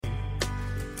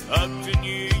up to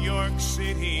New York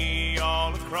City,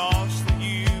 all across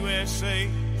the USA.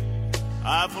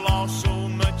 I've lost so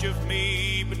much of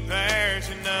me, but there's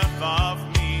enough of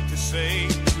me to say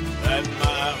that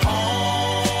my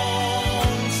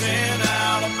home's in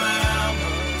Alabama.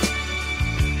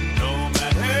 No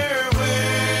matter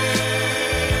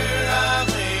where I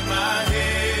lay my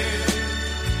head,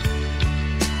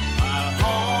 my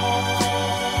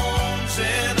home's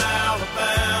in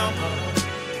Alabama.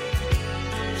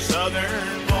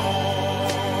 Southern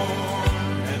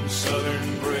born and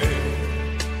southern bred.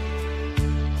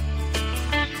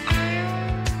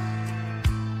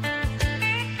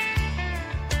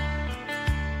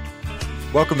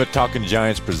 Welcome to Talking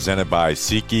Giants, presented by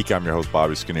SeatGeek. I'm your host,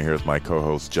 Bobby Skinner, here with my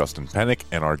co-host, Justin Pennick,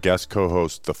 and our guest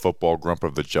co-host, the football grump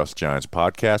of the Just Giants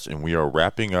podcast, and we are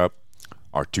wrapping up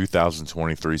our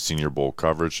 2023 Senior Bowl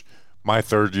coverage. My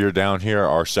third year down here,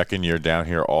 our second year down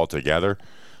here all together.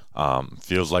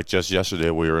 Feels like just yesterday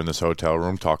we were in this hotel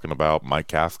room talking about Mike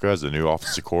Kafka as the new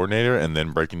offensive coordinator and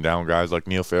then breaking down guys like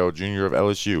Neil Farrell Jr. of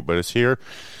LSU. But it's here,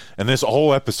 and this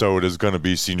whole episode is going to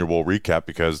be Senior Bowl recap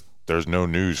because there's no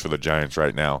news for the Giants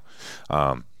right now.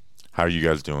 How are you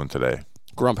guys doing today?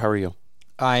 Grump, how are you?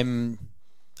 I'm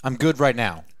good right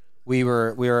now. We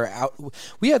were out.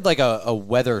 We had like a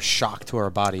weather shock to our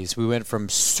bodies. We went from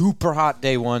super hot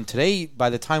day one. Today, by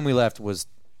the time we left, was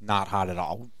not hot at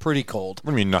all. Pretty cold.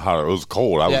 What do you mean not hot? It was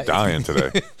cold. I was dying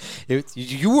today.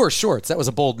 You wore shorts. That was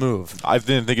a bold move. I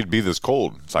didn't think it'd be this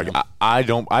cold. It's like I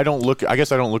don't look. I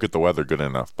guess I don't look at the weather good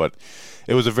enough. But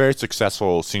it was a very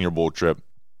successful Senior Bowl trip.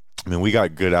 I mean, we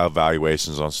got good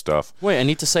evaluations on stuff. Wait, I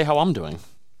need to say how I'm doing.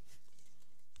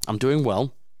 I'm doing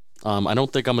well. I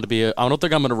don't think I'm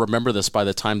going to remember this by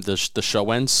the time the show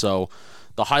ends. So,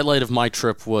 the highlight of my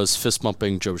trip was fist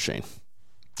bumping Joe Schoen.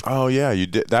 Oh yeah, you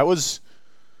did. That was.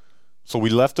 So we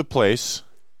left a place.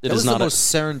 That was the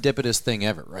most serendipitous thing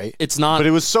ever, right? It's not. But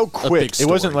it was so quick. It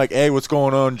wasn't like, "Hey, what's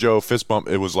going on, Joe?" Fist bump.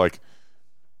 It was like,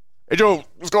 "Hey Joe,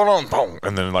 what's going on?" Boom,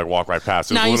 and then like walk right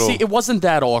past. Now you see, it wasn't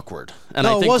that awkward, and no,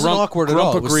 I think it wasn't awkward at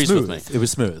all. Grump agrees with me. It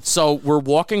was smooth. So we're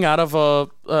walking out of a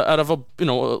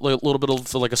little bit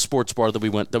of like a sports bar that we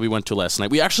went to last night.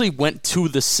 We actually went to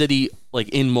the city like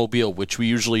in Mobile, which we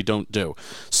usually don't do.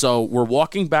 So we're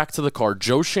walking back to the car.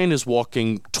 Joe Schoen is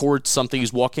walking towards something.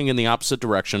 He's walking in the opposite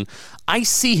direction. I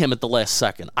see him at the last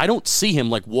second. I don't see him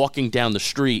like walking down the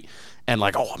street and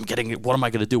like, oh, I'm getting it. What am I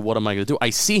going to do? What am I going to do?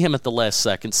 I see him at the last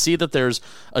second, see that there's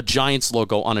a Giants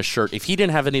logo on his shirt. If he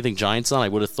didn't have anything Giants on, I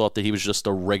would have thought that he was just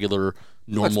a regular,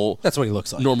 normal. That's what he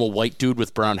looks like. Normal white dude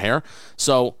with brown hair.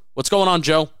 So what's going on,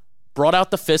 Joe? Brought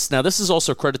out the fist. Now, this is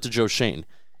also credit to Joe Schoen.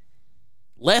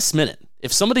 Last minute,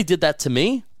 if somebody did that to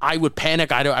me, I would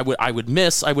panic. I would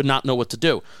miss. I would not know what to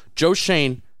do. Joe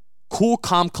Schoen, cool,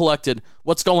 calm, collected.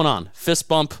 What's going on? Fist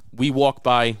bump. We walk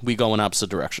by. We go in opposite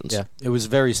directions. Yeah, it was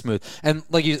very smooth. And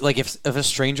if a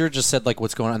stranger just said like,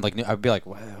 "What's going on?" Like I'd be like,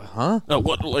 "Huh?" And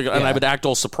I would act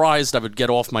all surprised. I would get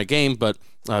off my game. But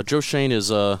Joe Schoen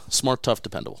is smart, tough,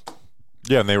 dependable.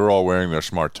 Yeah, and they were all wearing their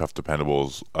Smart, Tough,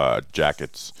 Dependables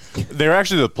jackets. They're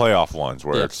actually the playoff ones.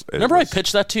 Where Remember I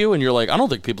pitched that to you, and you're like, I don't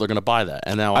think people are going to buy that.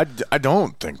 And now I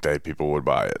don't think people would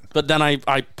buy it. But then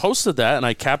I posted that, and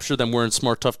I captured them wearing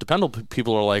Smart, Tough, Dependable.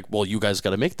 People are like, well, you guys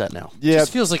got to make that now. Yeah, it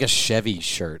just feels like a Chevy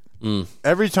shirt.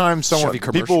 Every time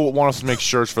people want us to make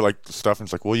shirts for like stuff, and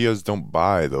it's like, well, you guys don't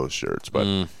buy those shirts.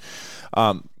 But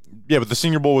but the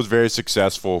Senior Bowl was very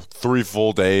successful. 3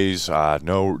 full days,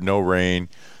 no rain.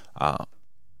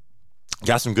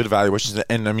 Got some good evaluations,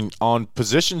 and I mean on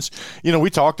positions,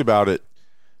 we talked about it.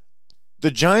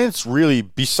 The Giants really,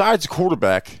 besides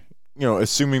quarterback,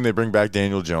 assuming they bring back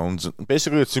Daniel Jones,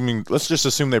 basically let's just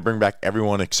assume they bring back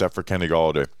everyone except for Kenny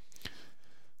Golladay.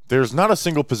 There's not a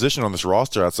single position on this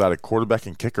roster outside of quarterback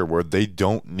and kicker where they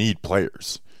don't need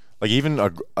players. Like even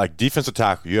like defensive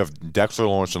tackle, you have Dexter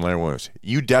Lawrence and Larry Williams.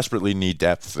 You desperately need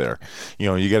depth there.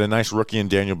 You get a nice rookie in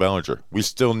Daniel Bellinger. We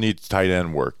still need tight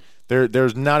end work.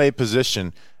 There's not a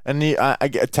position, and I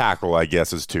get tackle, I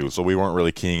guess, is too. So we weren't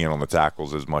really keying in on the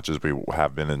tackles as much as we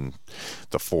have been in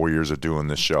the 4 years of doing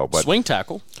this show. But swing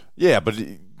tackle. Yeah, but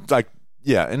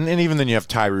and even then you have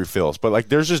Tyree Phillips. But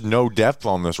there's just no depth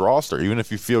on this roster. Even if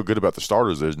you feel good about the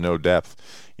starters, there's no depth.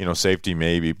 Safety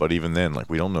maybe, but even then,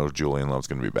 we don't know if Julian Love's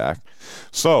going to be back.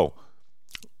 So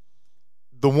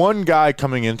the one guy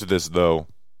coming into this, though,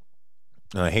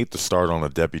 and I hate to start on a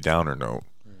Debbie Downer note,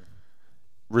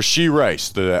 Rashee Rice,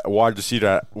 the wide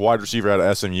receiver out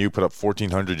of SMU, put up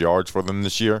 1,400 yards for them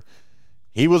this year.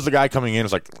 He was the guy coming in.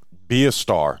 It's like, be a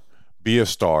star.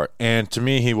 And to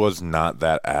me, he was not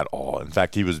that at all. In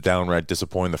fact, he was downright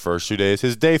disappointing the first 2 days.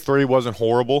 His day 3 wasn't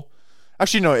horrible.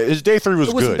 Actually, no, his day 3 was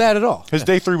It wasn't good. bad at all. His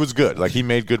day 3 was good. Like, he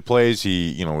made good plays.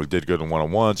 He did good in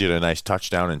one-on-ones. He had a nice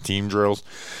touchdown in team drills.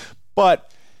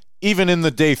 But even in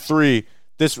the day 3,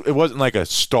 it wasn't like a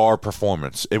star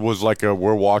performance. It was like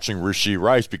we're watching Rashee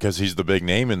Rice because he's the big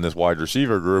name in this wide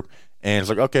receiver group. And it's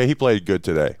like, okay, he played good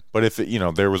today. But if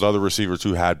there was other receivers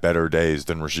who had better days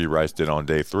than Rashee Rice did on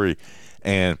day 3.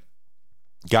 And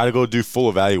got to go do full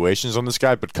evaluations on this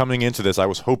guy. But coming into this, I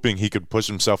was hoping he could push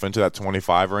himself into that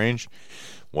 25 range.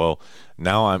 Well,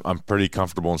 now I'm pretty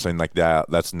comfortable in saying like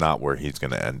that's not where he's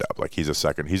going to end up. Like he's a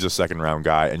second round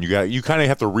guy, and you kind of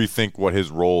have to rethink what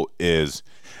his role is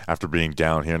after being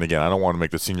down here. And again, I don't want to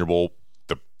make the Senior Bowl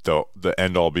the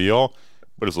end all be all,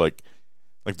 but it's like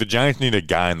the Giants need a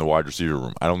guy in the wide receiver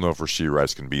room. I don't know if Rashee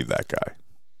Rice can be that guy.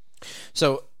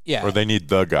 So yeah, or they need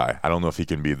the guy. I don't know if he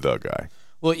can be the guy.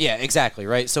 Well, yeah, exactly,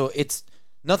 right? So it's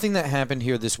nothing that happened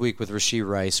here this week with Rashee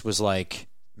Rice was like,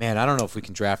 man, I don't know if we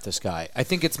can draft this guy. I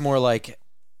think it's more like,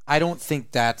 I don't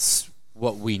think that's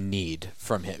what we need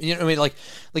from him. You know what I mean?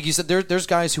 Like you said, there's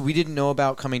guys who we didn't know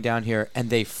about coming down here, and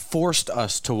they forced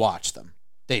us to watch them.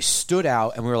 They stood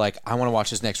out, and we were like, I want to watch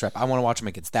his next rep. I want to watch him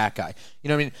against that guy. You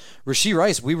know what I mean? Rashee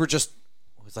Rice, we were just,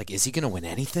 it's like, is he going to win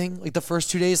anything? Like the first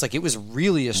 2 days, like it was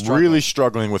really a struggle. Really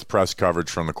struggling with press coverage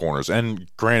from the corners. And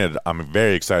granted, I'm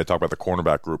very excited to talk about the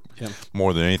cornerback group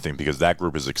more than anything because that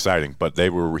group is exciting. But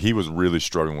he was really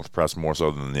struggling with press more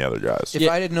so than the other guys. If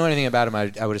I didn't know anything about him, I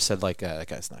would have said like that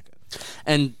guy's not good.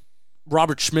 And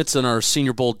Robert Schmitz in our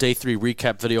Senior Bowl Day 3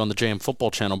 recap video on the JM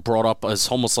Football Channel brought up as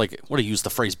almost like, what do you use the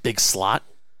phrase, big slot?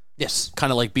 Yes.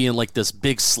 Kind of like being like this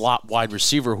big slot wide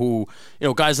receiver who,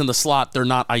 guys in the slot, they're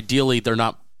not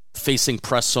facing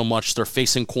press so much. They're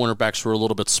facing cornerbacks who are a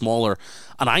little bit smaller.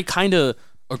 And I kind of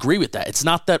agree with that. It's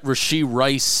not that Rashee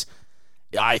Rice,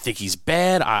 I think he's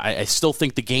bad. I still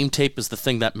think the game tape is the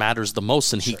thing that matters the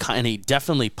most, and he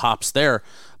definitely pops there.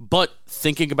 But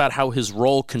thinking about how his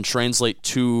role can translate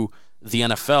to the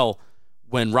NFL,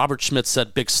 when Robert Schmitz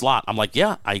said big slot, I'm like,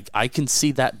 yeah, I can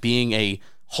see that being a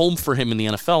home for him in the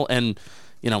NFL. And,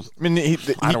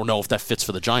 I don't know if that fits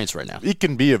for the Giants right now. He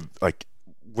can be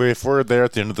if we're there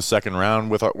at the end of the second round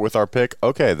with our pick,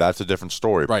 okay, that's a different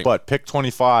story. Right. But pick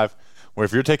 25, where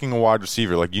if you're taking a wide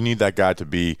receiver, like you need that guy to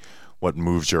be what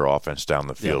moves your offense down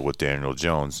the field with Daniel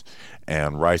Jones.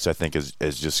 And Rice, I think, is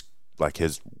just like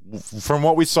from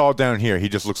what we saw down here, he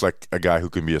just looks like a guy who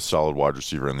can be a solid wide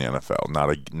receiver in the NFL,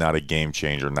 not a game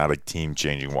changer, not a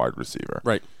team-changing wide receiver.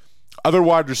 Right. Other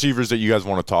wide receivers that you guys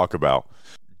want to talk about.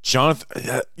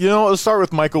 Jonathan, let's start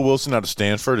with Michael Wilson out of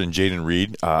Stanford and Jaden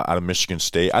Reed out of Michigan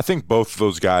State. I think both of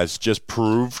those guys just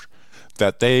proved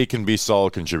that they can be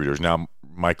solid contributors. Now,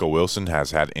 Michael Wilson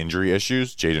has had injury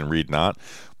issues, Jaden Reed not.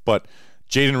 But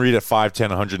Jaden Reed at 5'10",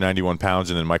 191 pounds,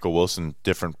 and then Michael Wilson,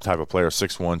 different type of player,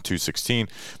 6'1", 216.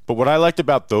 But what I liked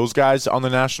about those guys on the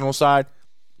national side,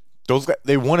 those guys,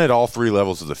 they won at all three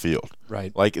levels of the field.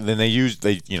 Right. Like then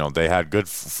they had good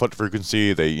foot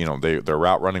frequency. Their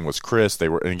route running was crisp. They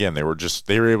were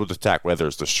able to attack whether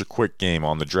it's the quick game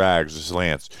on the drags, the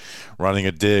slants, running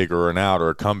a dig or an out or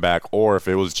a comeback, or if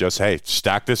it was just, hey,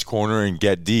 stack this corner and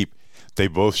get deep. They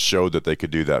both showed that they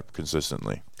could do that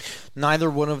consistently. Neither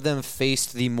one of them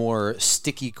faced the more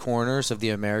sticky corners of the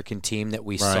American team that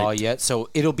we saw yet. So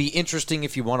it'll be interesting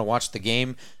if you want to watch the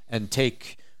game and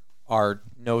take our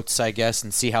notes, I guess,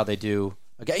 and see how they do.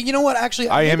 Okay, you know what? Actually,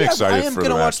 I am excited. I am going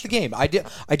to watch the game. I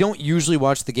don't usually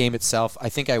watch the game itself. I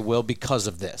think I will because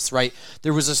of this. Right?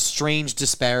 There was a strange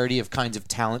disparity of kinds of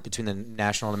talent between the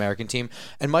national and American team,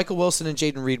 and Michael Wilson and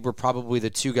Jaden Reed were probably the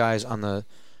two guys on the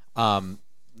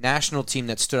national team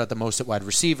that stood out the most at wide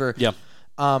receiver. Yeah.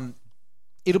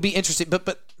 It'll be interesting,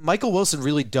 but Michael Wilson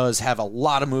really does have a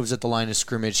lot of moves at the line of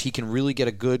scrimmage. He can really get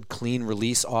a good, clean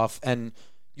release off, and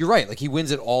you're right. Like he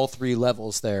wins at all three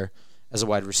levels there as a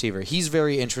wide receiver. He's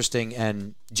very interesting,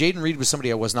 and Jaden Reed was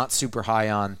somebody I was not super high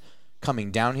on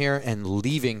coming down here and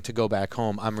leaving to go back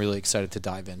home. I'm really excited to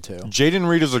dive into. Jaden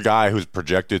Reed is a guy who's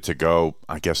projected to go,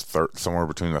 I guess, somewhere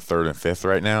between the third and fifth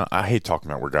right now. I hate talking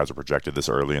about where guys are projected this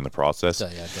early in the process. So,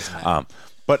 yeah, it doesn't matter.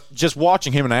 But just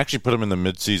watching him, and I actually put him in the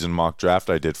midseason mock draft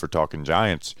I did for Talking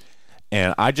Giants,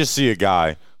 and I just see a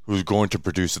guy who's going to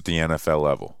produce at the NFL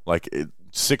level, like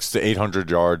 600 to 800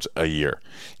 yards a year,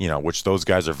 which those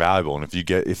guys are valuable. And if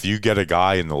you get a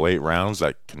guy in the late rounds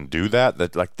that can do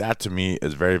that to me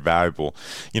is very valuable.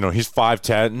 He's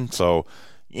 5'10", so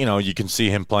you can see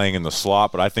him playing in the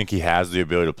slot, but I think he has the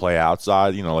ability to play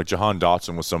outside. Like Jahan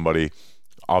Dotson was somebody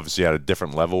obviously at a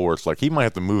different level where it's like he might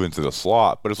have to move into the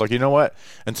slot, but it's like, you know what?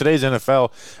 In today's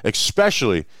NFL,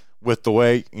 especially with the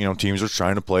way teams are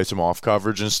trying to play some off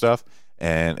coverage and stuff,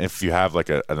 And if you have like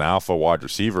an alpha wide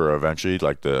receiver eventually,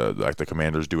 like the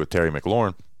Commanders do with Terry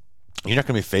McLaurin, you're not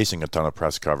going to be facing a ton of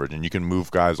press coverage, and you can move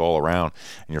guys all around,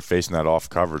 and you're facing that off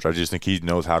coverage. I just think he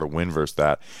knows how to win versus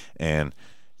that. And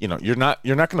you're not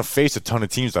going to face a ton of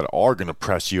teams that are going to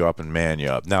press you up and man you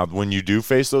up. Now, when you do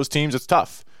face those teams, it's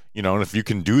tough. And if you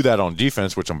can do that on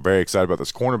defense, which I'm very excited about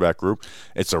this cornerback group,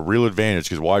 it's a real advantage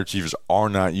because wide receivers are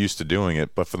not used to doing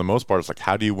it. But for the most part, it's like,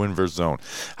 how do you win versus zone?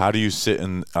 How do you sit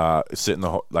in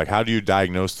the how do you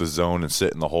diagnose the zone and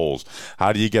sit in the holes?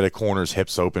 How do you get a corner's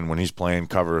hips open when he's playing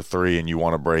cover 3 and you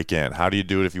want to break in? How do you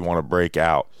do it if you want to break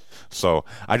out? So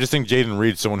I just think Jayden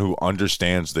Reed's someone who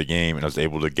understands the game and is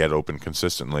able to get open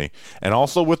consistently. And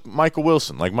also with Michael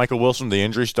Wilson. Like Michael Wilson, the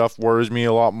injury stuff worries me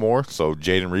a lot more. So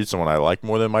Jayden Reed's someone I like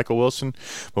more than Michael Wilson.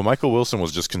 But Michael Wilson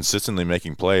was just consistently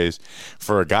making plays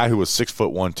for a guy who was 6'1",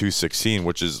 216,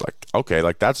 which is like, okay,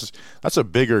 like that's a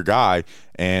bigger guy.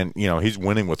 And, he's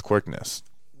winning with quickness.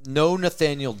 No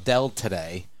Nathaniel Dell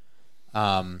today.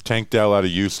 Tank Dell out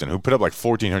of Houston, who put up like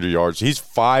 1,400 yards. He's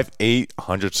 5'8",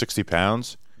 160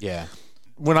 pounds. Yeah.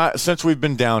 Since we've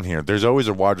been down here, there's always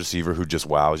a wide receiver who just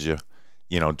wows you.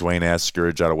 Dwayne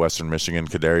Eskridge out of Western Michigan,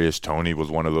 Kadarius Toney was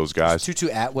one of those guys. Tutu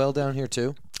Atwell down here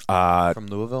too, from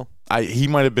Louisville. He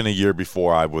might have been a year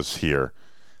before I was here.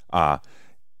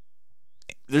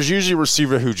 There's usually a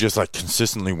receiver who just like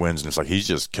consistently wins, and it's like he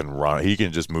just can run. He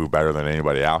can just move better than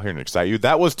anybody out here and excite you.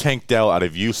 That was Tank Dell out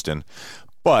of Houston,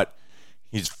 but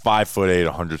he's 5'8",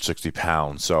 160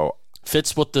 pounds. So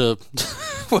fits what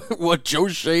what Joe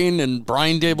Shane and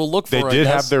Brian Dable look for. They did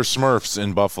have their Smurfs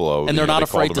in Buffalo, and they're not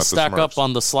afraid to stack up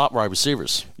on the slot wide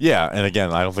receivers. Yeah, and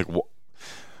again, I don't think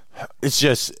it's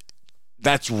just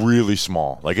that's really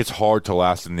small. Like it's hard to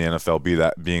last in the NFL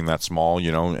being that small,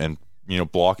 and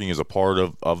blocking is a part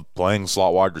of playing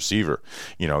slot wide receiver.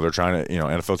 They're trying to,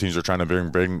 NFL teams are trying to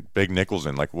bring big nickels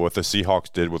in, like what the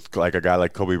Seahawks did with like a guy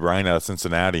like Kobe Bryant out of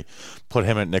Cincinnati, put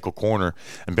him at nickel corner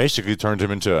and basically turned him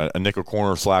into a nickel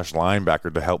corner /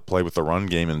 linebacker to help play with the run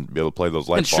game and be able to play those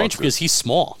light boxes. And strange because he's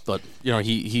small, but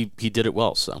he did it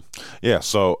well. So yeah,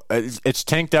 so it's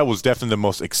Tank Dell was definitely the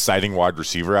most exciting wide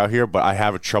receiver out here, but I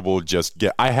have trouble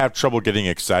getting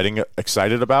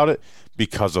excited about it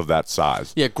because of that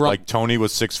size. Yeah, like Tony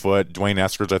was 6 foot. Dwayne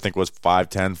Eskridge, I think, was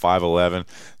 5'10", 5'11".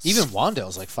 Even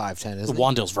Wandale's like 5'10", isn't he?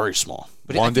 Wandale's very small.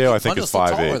 But Wandale, I think is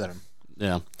 5'8". Than him.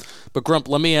 Yeah. But Grump,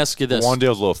 let me ask you this.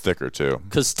 Wandale's a little thicker, too.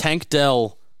 Because Tank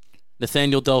Dell,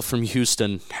 Nathaniel Dell from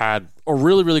Houston, had a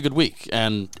really, really good week.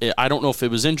 And I don't know if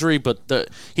it was injury, but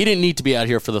he didn't need to be out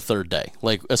here for the third day.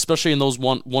 Like, especially in those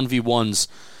 1v1s,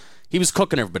 he was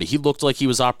cooking everybody. He looked like he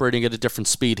was operating at a different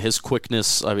speed. His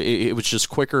quickness, it was just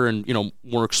quicker and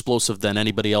more explosive than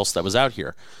anybody else that was out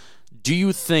here. Do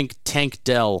you think Tank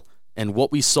Dell and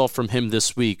what we saw from him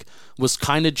this week was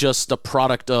kind of just a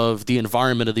product of the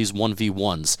environment of these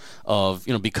 1v1s, of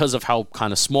because of how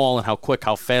kind of small and how quick,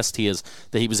 how fast he is,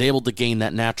 that he was able to gain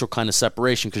that natural kind of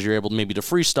separation because you're able maybe to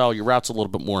freestyle your routes a little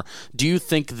bit more? Do you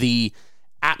think the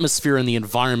atmosphere and the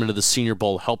environment of the Senior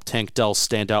Bowl helped Tank Dell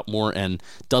stand out more, and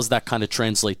does that kind of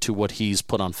translate to what he's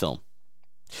put on film?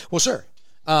 Well, sure.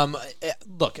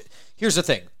 Look, here's the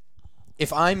thing.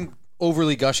 If I'm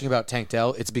overly gushing about Tank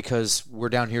Dell, it's because we're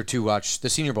down here to watch the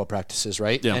Senior Bowl practices,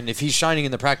 right? Yeah. And if he's shining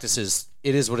in the practices,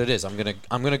 it is what it is. I'm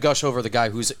gonna gush over the guy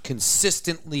who's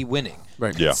consistently winning.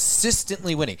 Right. Yeah.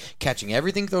 Consistently winning, catching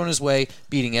everything thrown his way,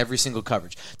 beating every single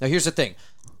coverage. Now, here's the thing.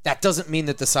 That doesn't mean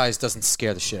that the size doesn't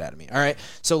scare the shit out of me. All right.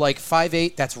 So like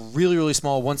 5'8", that's really, really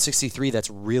small. 163, that's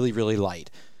really, really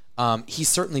light. He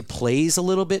certainly plays a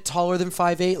little bit taller than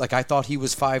 5'8". Like I thought he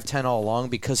was 5'10" all along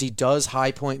because he does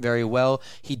high point very well.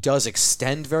 He does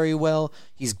extend very well.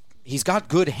 He's got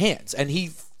good hands and he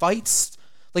fights.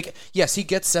 Like, yes, he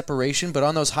gets separation, but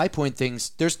on those high point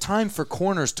things, there's time for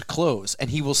corners to close and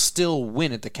he will still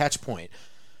win at the catch point.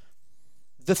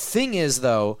 The thing is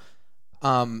though,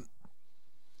 I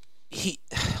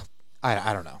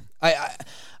don't know.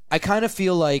 I kind of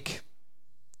feel like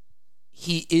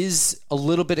he is a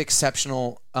little bit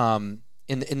exceptional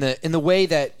in the way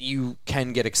that you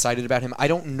can get excited about him. I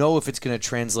don't know if it's going to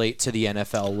translate to the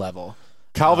NFL level.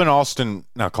 Calvin Austin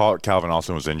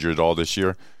was injured all this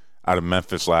year out of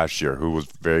Memphis last year, who was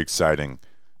very exciting.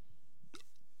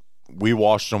 We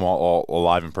watched him all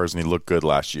live in person. He looked good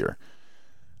last year.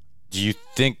 Do you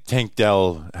think Tank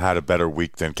Dell had a better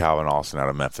week than Calvin Austin out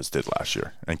of Memphis did last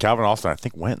year? And Calvin Austin, I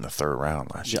think, went in the third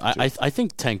round last year. I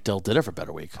think Tank Dell did have a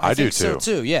better week. I do think so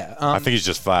too. Yeah. I think he's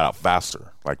just flat out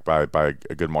faster, like by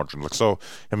a good margin. So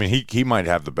I mean, he might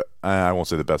have I won't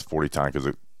say the best 40 time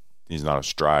because he's not a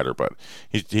strider, but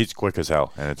he's quick as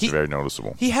hell, and it's very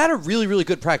noticeable. He had a really, really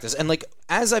good practice. And, like,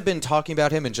 as I've been talking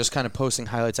about him and just kind of posting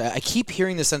highlights, I keep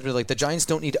hearing the sentiment, like, the Giants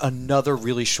don't need another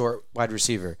really short wide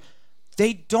receiver.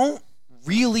 They don't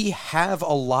really have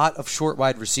a lot of short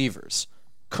wide receivers.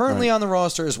 Currently on the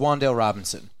roster is Wan'Dale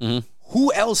Robinson. Mm-hmm.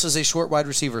 Who else is a short wide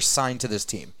receiver signed to this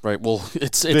team? Right. Well,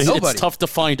 it's tough to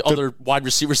find other wide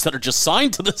receivers that are just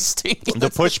signed to this team. The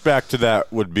pushback to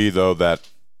that would be, though, that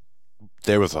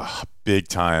there was a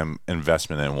big-time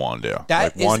investment in Wan'Dale.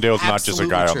 Wan'Dale's not just a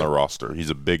guy on the roster. He's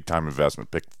a big-time investment.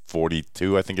 Pick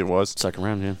 42, I think it was. Second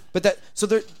round, yeah. But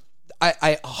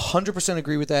I 100%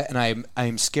 agree with that, and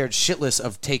I'm scared shitless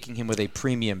of taking him with a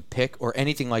premium pick or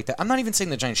anything like that. I'm not even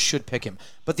saying the Giants should pick him,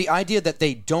 but the idea that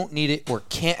they don't need it or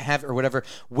can't have it or whatever,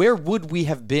 where would we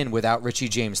have been without Richie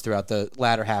James throughout the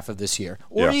latter half of this year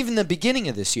or even the beginning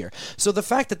of this year? So the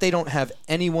fact that they don't have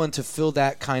anyone to fill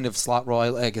that kind of slot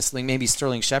role, I guess maybe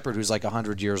Sterling Shepard, who's like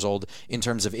 100 years old in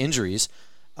terms of injuries,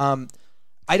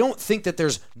 I don't think that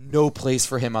there's no place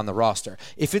for him on the roster.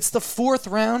 If it's the 4th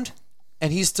round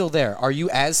and he's still there, are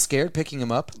you as scared picking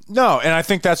him up? No, and I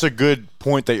think that's a good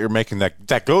point that you're making.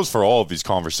 That goes for all of these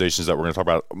conversations that we're going to talk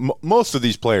about. Most of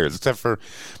these players, except for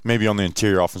maybe on the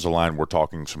interior offensive line, we're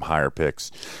talking some higher picks.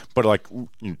 But, like,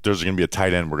 there's going to be a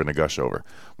tight end we're going to gush over.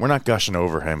 We're not gushing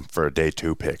over him for a day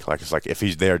 2 pick. Like, it's like if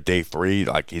he's there day 3,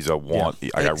 like, he's a want. Yeah,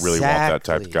 I really want that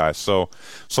type of guy. So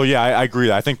yeah, I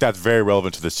agree. I think that's very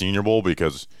relevant to the Senior Bowl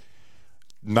because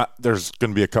there's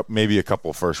going to be maybe a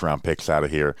couple of first-round picks out of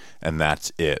here, and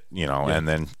that's it, And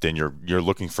then you're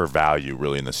looking for value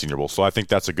really in the Senior Bowl. So I think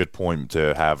that's a good point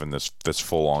to have in this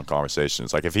full-on conversation.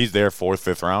 It's like if he's there 4th,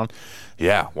 5th round,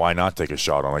 yeah, why not take a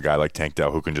shot on a guy like Tank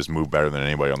Dell who can just move better than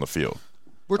anybody on the field?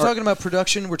 We're talking about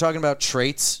production. We're talking about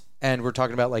traits, and we're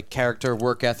talking about like character,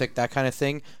 work ethic, that kind of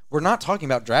thing. We're not talking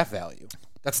about draft value.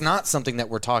 That's not something that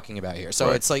we're talking about here.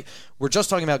 So It's like we're just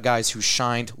talking about guys who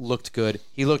shined, looked good.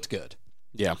 He looked good.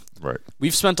 Yeah. Right.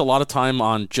 We've spent a lot of time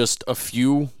on just a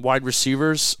few wide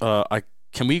receivers.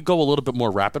 Can we go a little bit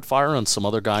more rapid fire on some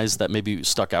other guys that maybe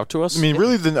stuck out to us? I mean,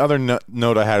 really the other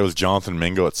note I had was Jonathan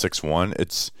Mingo at 6'1".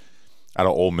 It's out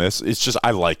of Ole Miss. It's just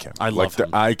I like him. I love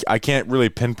him. I can't really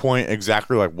pinpoint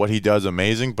exactly like what he does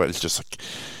amazing, but it's just like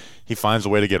he finds a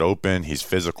way to get open. He's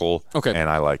physical. Okay. And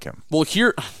I like him. Well,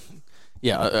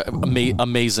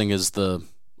 amazing is the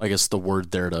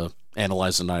word there to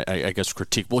analyze and I guess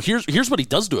critique. Well, here's what he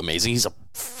does do amazing. He's a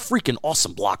freaking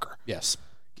awesome blocker. Yes.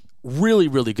 Really,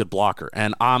 really good blocker.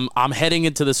 And I'm heading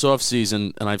into this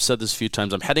offseason, and I've said this a few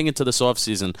times, I'm heading into this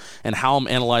offseason, and how I'm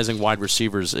analyzing wide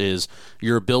receivers is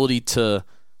your ability to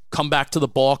come back to the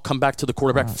ball, come back to the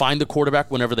quarterback, find the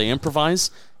quarterback whenever they improvise.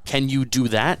 Can you do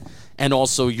that? And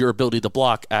also your ability to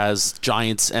block as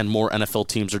Giants and more NFL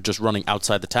teams are just running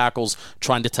outside the tackles,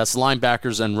 trying to test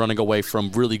linebackers and running away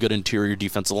from really good interior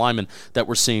defensive linemen that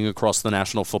we're seeing across the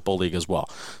National Football League as well.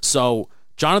 So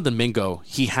Jonathan Mingo,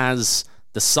 he has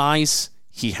the size,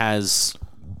 he has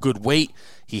good weight,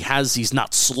 he's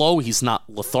not slow, he's not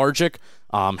lethargic,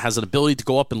 has an ability to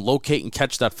go up and locate and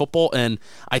catch that football, and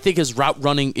I think his route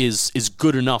running is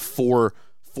good enough for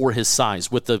his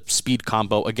size with the speed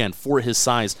combo. Again, for his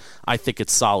size, I think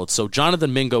it's solid. So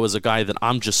Jonathan Mingo is a guy that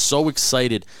I'm just so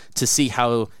excited to see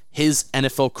how his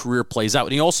NFL career plays out.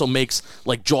 And he also makes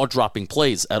like jaw-dropping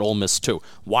plays at Ole Miss too.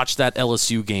 Watch that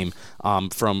LSU game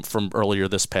from earlier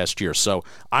this past year. So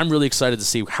I'm really excited to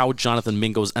see how Jonathan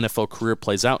Mingo's NFL career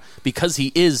plays out because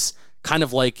he is kind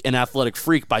of like an athletic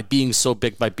freak by being so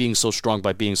big, by being so strong,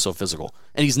 by being so physical.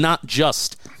 And he's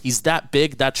that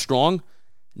big, that strong,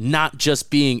 not just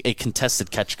being a contested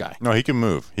catch guy. No, he can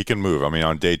move. I mean,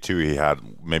 on day 2, he had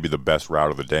maybe the best route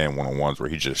of the day in one-on-ones where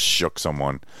he just shook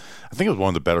someone. I think it was one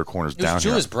of the better corners down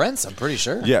here. Julius Brents, I'm pretty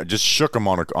sure. Yeah, just shook him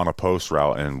on a post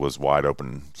route and was wide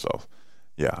open. So,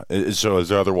 yeah. So, is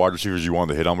there other wide receivers you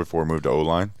wanted to hit on before we move to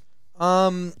O-line?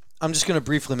 I'm just going to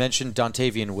briefly mention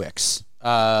Dontavian Wicks.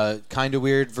 Kind of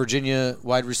weird Virginia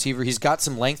wide receiver. He's got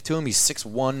some length to him. He's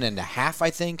 6'1.5", I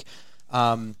think.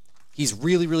 He's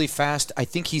really, really fast. I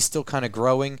think he's still kind of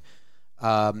growing.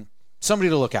 Somebody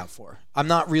to look out for. I'm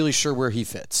not really sure where he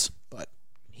fits, but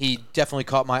he definitely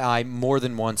caught my eye more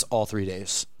than once all 3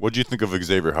 days. What do you think of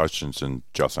Xavier Hutchinson,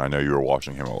 Justin? I know you were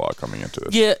watching him a lot coming into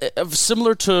this. Yeah,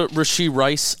 similar to Rashee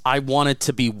Rice, I wanted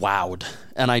to be wowed,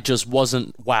 and I just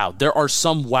wasn't wowed. There are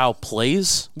some wow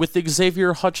plays with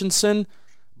Xavier Hutchinson,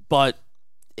 but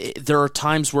there are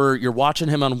times where you're watching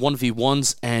him on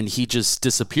 1v1s and he just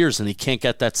disappears and he can't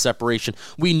get that separation.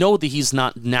 We know that he's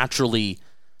not naturally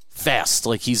fast.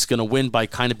 Like, he's going to win by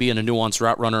kind of being a nuanced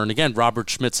route runner. And again, Robert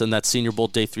Schmitz in that Senior Bowl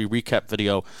Day 3 recap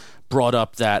video brought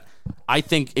up that I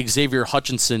think Xavier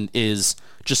Hutchinson is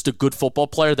just a good football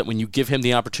player, that when you give him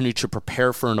the opportunity to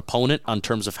prepare for an opponent on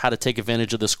terms of how to take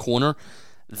advantage of this corner,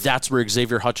 that's where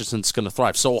Xavier Hutchinson's going to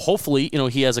thrive. So hopefully,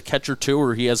 he has a catch or two,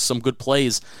 or he has some good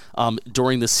plays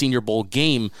during the Senior Bowl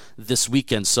game this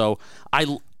weekend. So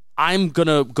I'm going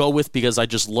to go with, because I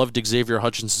just loved Xavier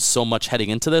Hutchinson so much heading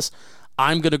into this,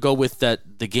 I'm going to go with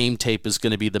that the game tape is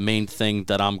going to be the main thing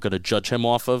that I'm going to judge him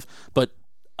off of. But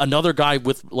another guy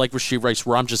like Rashee Rice,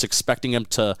 where I'm just expecting him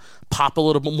to pop a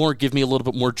little bit more, give me a little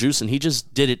bit more juice, and he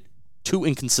just did it too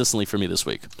inconsistently for me this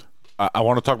week. I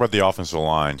want to talk about the offensive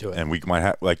line, and we might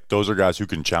have those are guys who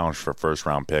can challenge for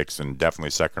first-round picks and definitely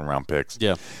second-round picks.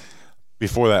 Yeah.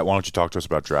 Before that, why don't you talk to us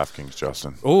about DraftKings,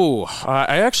 Justin? Oh,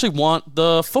 I actually want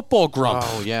the football grump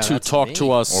to talk to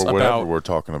us or whatever about we're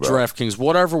talking about. DraftKings,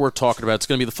 whatever we're talking about. It's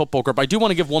going to be the football grump. I do want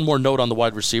to give one more note on the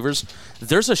wide receivers.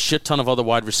 There's a shit ton of other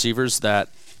wide receivers that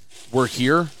were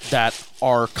here that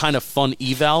are kind of fun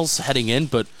evals heading in,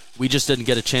 but we just didn't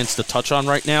get a chance to touch on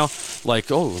right now.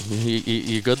 Like,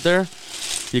 you good there?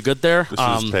 You good there? This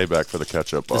is payback for the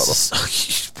ketchup bottle.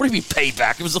 What do you mean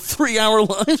payback? It was a 3-hour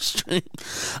live stream.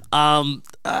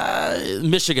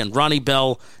 Michigan, Ronnie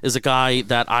Bell is a guy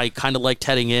that I kind of liked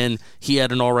heading in. He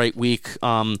had an all right week.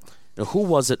 Who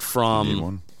was it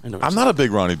from? I'm not a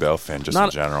big Ronnie Bell fan, just in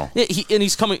general. Yeah,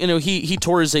 he's coming. He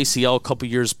tore his ACL a couple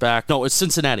years back. No, it's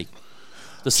Cincinnati.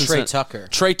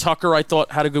 Trey Tucker, I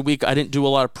thought, had a good week. I didn't do a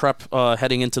lot of prep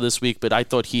heading into this week, but I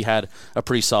thought he had a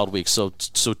pretty solid week. So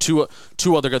two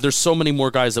other guys. There's so many more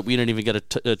guys that we didn't even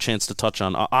get a chance to touch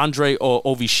on. Andre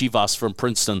Ovishivas from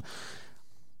Princeton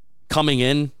coming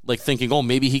in, thinking,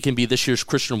 maybe he can be this year's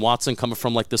Christian Watson, coming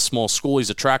from this small school. He's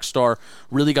a track star.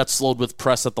 Really got slowed with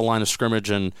press at the line of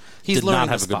scrimmage, and did not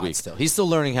have a good week. Still, he's still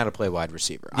learning how to play wide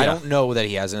receiver. Yeah. I don't know that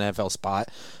he has an NFL spot,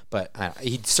 but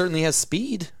he certainly has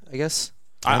speed, I guess.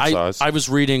 I was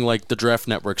reading the Draft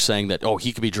Network saying that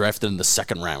he could be drafted in the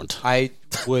second round. I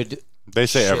would. They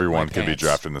say everyone could be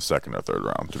drafted in the second or third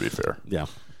round. To be fair, yeah.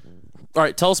 All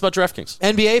right, tell us about DraftKings.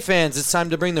 NBA fans, it's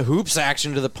time to bring the hoops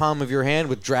action to the palm of your hand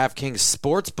with DraftKings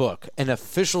Sportsbook, an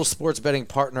official sports betting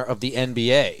partner of the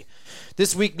NBA.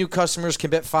 This week, new customers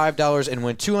can bet $5 and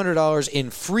win $200 in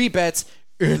free bets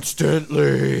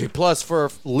instantly. Plus, for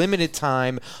a limited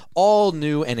time, all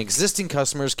new and existing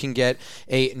customers can get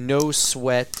a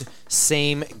no-sweat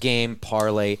same-game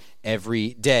parlay every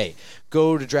day.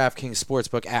 Go to DraftKings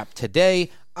Sportsbook app today,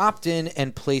 opt in,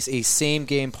 and place a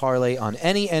same-game parlay on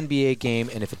any NBA game,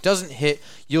 and if it doesn't hit,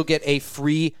 you'll get a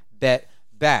free bet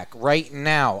back. Right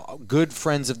now, good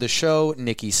friends of the show,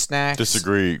 Nikki Snacks.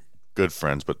 Disagree, good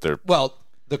friends, but they're... Well,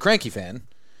 the cranky fan.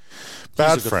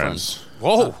 Bad friends.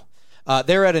 Whoa.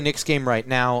 They're at a Knicks game right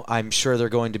now. I'm sure they're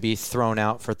going to be thrown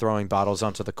out for throwing bottles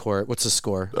onto the court. What's the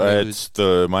score? It's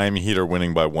the Miami Heat are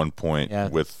winning by 1 point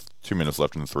with 2 minutes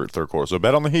left in the third quarter. So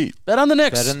bet on the Heat. Bet on the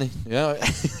Knicks.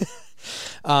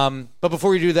 But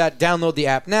before you do that, download the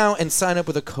app now and sign up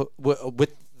with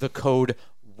the code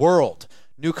WORLD.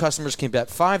 New customers can bet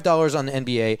 $5 on the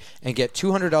NBA and get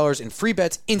 $200 in free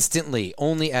bets instantly,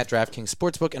 only at DraftKings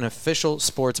Sportsbook, an official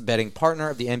sports betting partner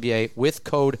of the NBA, with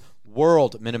code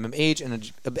WORLD. Minimum age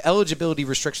and eligibility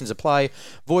restrictions apply.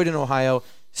 Void in Ohio.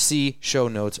 See show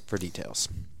notes for details.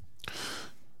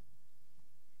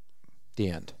 The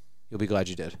end. You'll be glad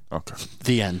you did. Okay.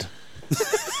 The end.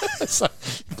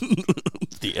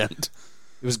 The end.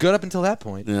 It was good up until that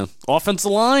point. Yeah. Offensive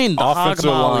line. Offensive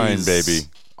line, baby.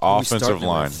 Offensive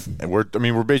line. And we're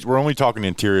only talking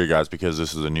interior guys because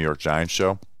this is a New York Giants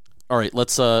show. All right,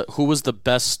 let's who was the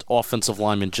best offensive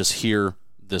lineman just here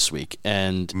this week?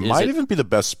 And might even be the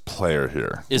best player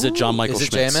here. Is it John Michael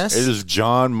Schmitz? JMS? It is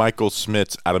John Michael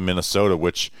Schmitz out of Minnesota,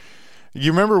 which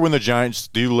you remember when the Giants,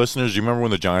 do you listeners, you remember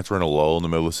when the Giants were in a lull in the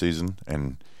middle of the season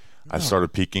and I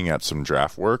started peeking at some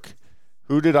draft work?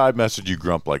 Who did I message you,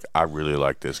 Grump, I really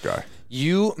like this guy?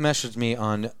 You messaged me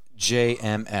on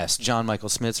JMS, John Michael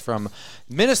Schmitz from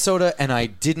Minnesota, and I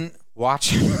didn't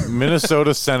watch him.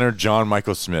 Minnesota center John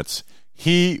Michael Schmitz.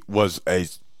 He was a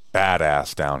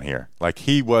badass down here.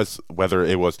 He was, whether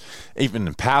it was even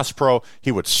in pass pro, he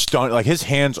would stun. His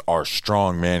hands are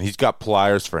strong, man. He's got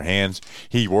pliers for hands.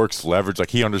 He works leverage.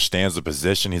 He understands the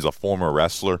position. He's a former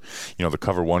wrestler. The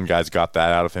cover one guys got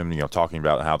that out of him. Talking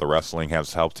about how the wrestling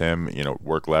has helped him.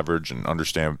 Work leverage and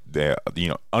understand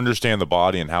the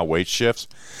body and how weight shifts.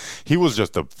 He was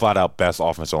just the flat out best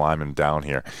offensive lineman down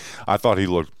here. I thought he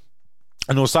looked.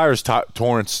 And Osiris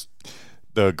Torrance,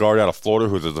 the guard out of Florida,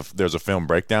 who there's a film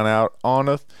breakdown out on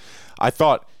it, I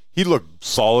thought he looked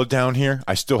solid down here.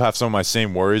 I still have some of my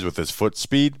same worries with his foot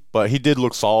speed, but he did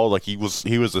look solid. Like he was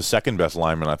the second best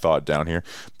lineman, I thought, down here.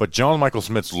 But John Michael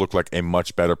Schmitz looked like a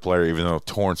much better player, even though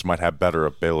Torrance might have better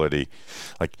ability.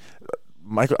 Like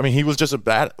Michael, I mean, he was just a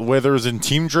bad. Whether it was in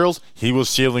team drills, he was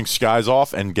sealing skies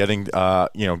off and getting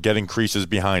creases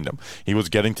behind him. He was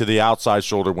getting to the outside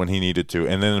shoulder when he needed to,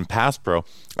 and then in pass pro,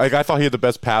 like I thought he had the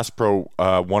best pass pro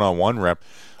one-on-one rep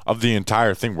of the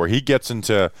entire thing, where he gets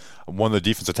into one of the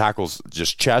defensive tackles'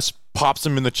 just chest, pops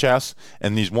him in the chest,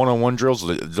 and these one-on-one drills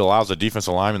that allows the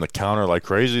defensive lineman to counter like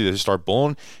crazy. They start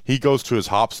bullying. He goes to his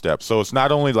hop step. So it's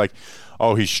not only like,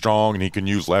 oh, he's strong and he can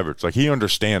use leverage. Like he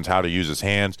understands how to use his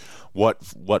hands,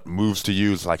 what moves to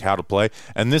use, like how to play.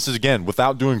 And this is, again,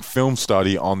 without doing film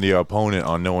study on the opponent,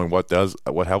 on knowing what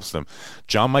helps them.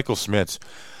 John Michael Schmitz,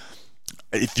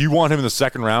 if you want him in the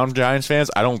second round, Giants fans,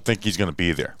 I don't think he's going to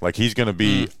be there. Like he's going to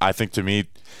be, I think, to me,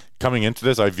 coming into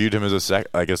this, I viewed him as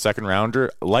a second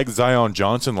rounder. Like Zion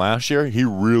Johnson last year, he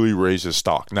really raised his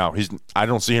stock. Now I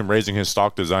don't see him raising his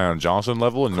stock to Zion Johnson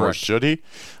level, and nor should he.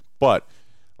 But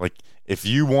like, if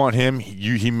you want him,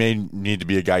 he may need to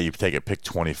be a guy you take at pick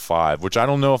 25, which I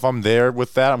don't know if I'm there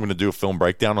with that. I'm going to do a film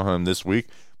breakdown on him this week.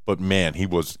 But man, he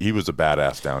was a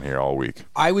badass down here all week.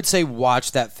 I would say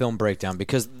watch that film breakdown,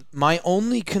 because my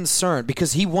only concern,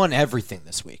 because he won everything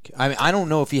this week. I mean, I don't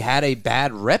know if he had a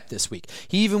bad rep this week.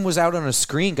 He even was out on a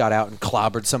screen, got out and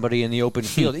clobbered somebody in the open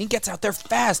field. He gets out there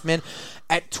fast, man.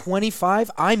 At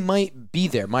 25, I might be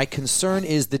there. My concern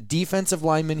is the defensive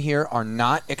linemen here are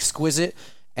not exquisite,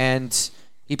 and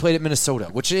he played at Minnesota,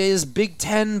 which is Big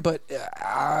Ten, but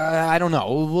I don't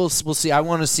know. We'll see. I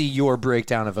want to see your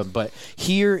breakdown of him. But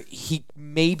here, he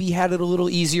maybe had it a little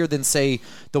easier than, say,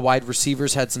 the wide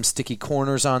receivers had some sticky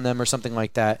corners on them or something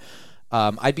like that.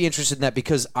 I'd be interested in that,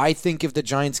 because I think if the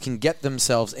Giants can get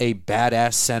themselves a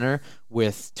badass center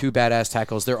with two badass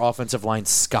tackles, their offensive line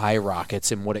skyrockets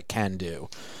in what it can do.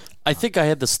 I think I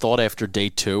had this thought after day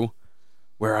 2,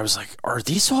 where I was like, are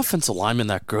these offensive linemen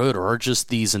that good, or are just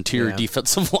these interior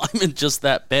defensive linemen just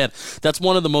that bad? That's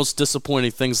one of the most disappointing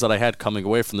things that I had coming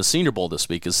away from the Senior Bowl this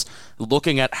week, is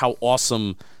looking at how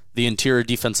awesome the interior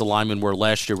defensive linemen were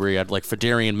last year, where you had like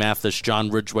Fedarian Mathis, John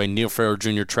Ridgway, Neil Farrow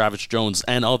Jr., Travis Jones,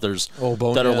 and others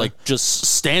that are like just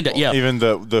stand-up. Yeah, even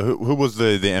who was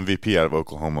the MVP out of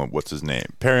Oklahoma? What's his name?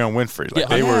 Perrion Winfrey.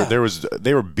 Like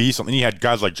they were beasts. And you had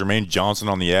guys like Jermaine Johnson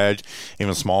on the edge,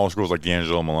 even smaller schools like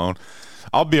D'Angelo Malone.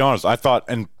 I'll be honest, I thought,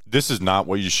 and this is not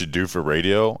what you should do for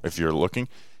radio if you're looking.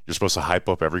 You're supposed to hype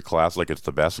up every class like it's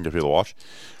the best and get people to watch.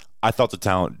 I thought the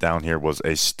talent down here was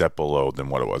a step below than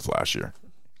what it was last year,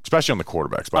 especially on the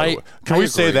quarterbacks, by the way. Can we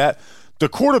say that? The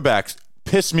quarterbacks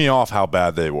pissed me off how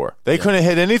bad they were. They couldn't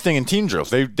hit anything in team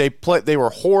drills. They were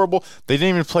horrible. They didn't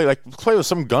even play with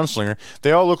some gunslinger.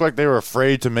 They all looked like they were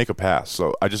afraid to make a pass.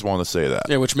 So I just wanted to say that.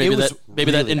 Yeah, which maybe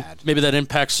that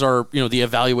impacts our the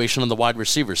evaluation on the wide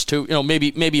receivers too.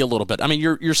 Maybe a little bit. I mean,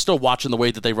 you're still watching the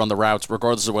way that they run the routes,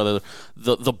 regardless of whether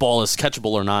the ball is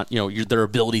catchable or not. Their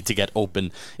ability to get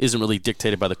open isn't really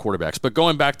dictated by the quarterbacks. But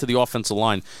going back to the offensive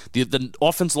line, the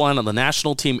offensive line on the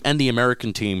national team and the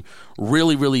American team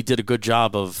really did a good job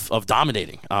of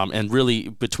dominating, and really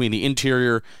between the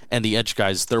interior and the edge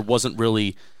guys, there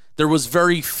was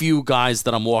very few guys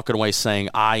that I'm walking away saying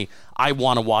I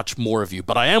want to watch more of you,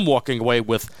 but I am walking away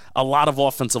with a lot of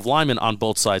offensive linemen on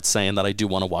both sides saying that I do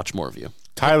want to watch more of you.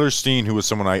 Tyler Steen, who was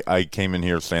someone I came in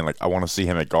here saying like I want to see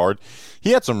him at guard,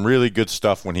 he had some really good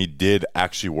stuff when he did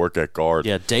actually work at guard.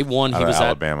 Yeah, day 1 he was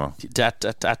Alabama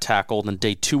at tackle, and then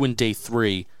day 2 and day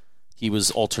 3 he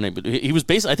was alternate, but he was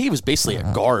basically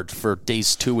a guard for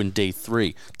days 2 and day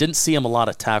 3. Didn't see him a lot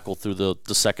of tackle through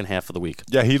the second half of the week.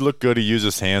 Yeah, he looked good. He used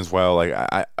his hands well. Like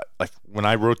I when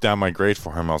I wrote down my grade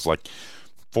for him, I was like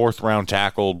 4th round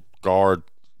tackle, guard,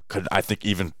 could I think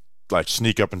even like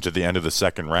sneak up into the end of the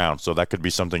second round. So that could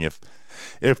be something if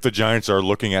the Giants are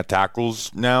looking at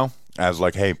tackles now as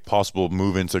like, hey, possible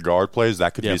move into guard plays,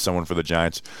 that could be someone for the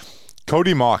Giants.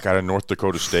 Cody Mock out of North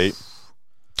Dakota State.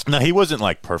 Now, he wasn't,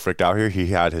 like, perfect out here. He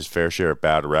had his fair share of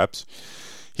bad reps.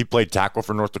 He played tackle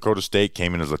for North Dakota State,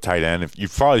 came in as a tight end. If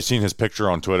you've probably seen his picture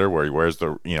on Twitter where he wears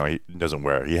he doesn't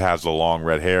wear it. He has the long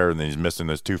red hair, and then he's missing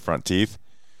his 2 front teeth.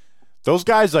 Those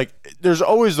guys, like, there's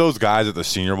always those guys at the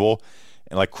Senior Bowl,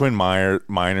 and like Quinn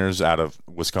Miners out of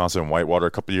Wisconsin and Whitewater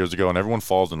a couple years ago, and everyone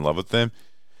falls in love with them.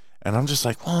 And I'm just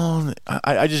like, oh,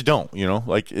 I just don't,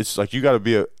 Like, it's like you got to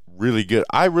be a really good.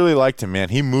 I really liked him, man.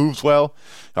 He moves well.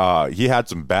 He had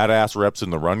some badass reps in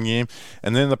the run game.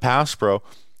 And then in the pass pro,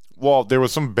 well, there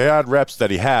was some bad reps that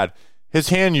he had. his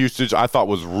hand usage I thought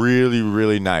was really,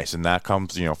 really nice, and that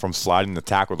comes, from sliding the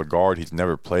tackle the guard. He's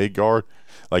never played guard.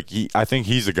 I think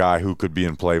he's a guy who could be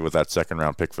in play with that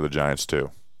second-round pick for the Giants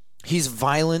too. He's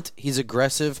violent, he's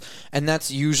aggressive, and that's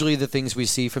usually the things we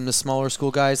see from the smaller school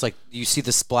guys. Like you see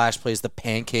the splash plays, the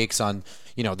pancakes on,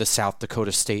 the South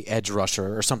Dakota State edge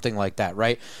rusher or something like that,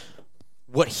 right?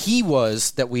 What he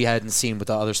was that we hadn't seen with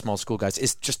the other small school guys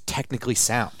is just technically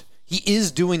sound. He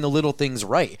is doing the little things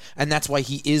right, and that's why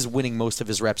he is winning most of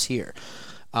his reps here.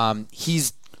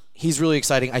 He's really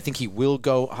exciting. I think he will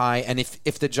go high, and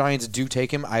if the Giants do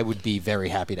take him, I would be very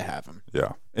happy to have him.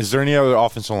 Yeah. Is there any other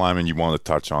offensive linemen you want to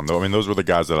touch on, though? I mean, those were the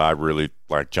guys that I really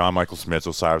like. John Michael Smith,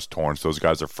 Osiris Torrance. Those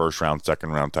guys are first-round,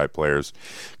 second-round type players.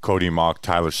 Cody Mock,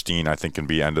 Tyler Steen, I think, can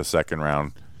be end of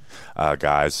second-round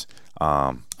guys.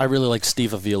 I really like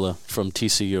Steve Avila from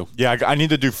TCU. Yeah, I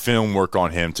need to do film work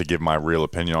on him to give my real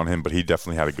opinion on him, but he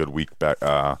definitely had a good week back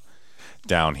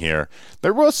down here.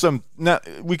 There was some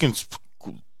we can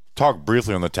talk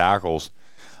briefly on the tackles.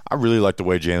 I really like the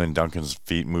way Jalen Duncan's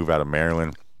feet move out of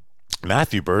Maryland.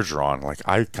 Matthew Bergeron,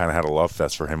 I kind of had a love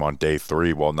fest for him on day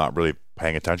 3 while not really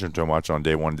paying attention to him much on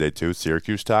day 1 and day 2,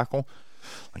 Syracuse tackle.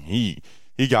 He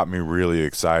got me really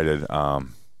excited. So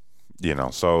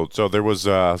there was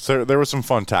some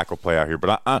fun tackle play out here,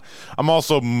 but I'm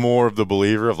also more of the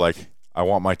believer of I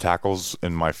want my tackles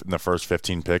in the first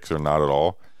 15 picks or not at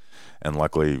all, and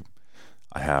luckily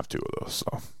I have 2 of those.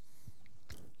 So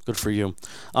good for you.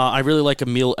 I really like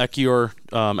Emil Ekiyor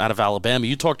out of Alabama.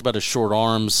 You talked about his short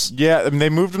arms. Yeah, I mean, they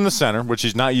moved him to center, which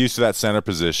he's not used to that center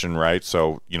position, right?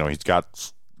 So he's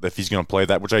got, if he's going to play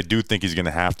that, which I do think he's going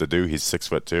to have to do. He's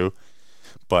 6'2",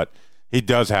 but he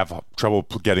does have trouble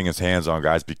getting his hands on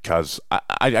guys because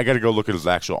I got to go look at his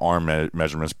actual arm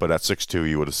measurements, but at 6'2",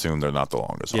 you would assume they're not the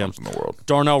longest arms in the world.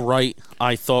 Darnell Wright,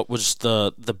 I thought, was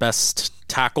the best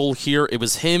tackle here. It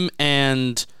was him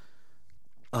and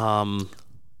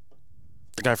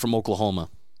the guy from Oklahoma.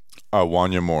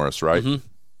 Wanya Morris, right? Mm-hmm.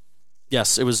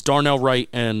 Yes, it was Darnell Wright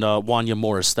and Wanya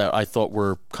Morris that I thought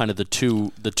were kind of the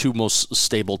two most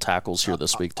stable tackles here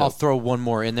this week. I'll throw one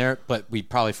more in there, but we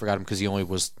probably forgot him because he only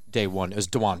was day 1. It was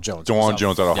DeJuan Jones. DeJuan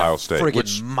Jones at Ohio State.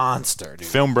 Friggin' monster, dude.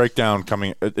 Film breakdown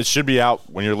coming. It should be out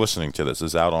when you're listening to this.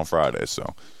 It's out on Friday,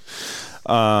 so.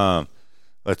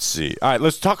 Let's see. All right,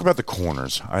 let's talk about the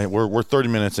corners. We're 30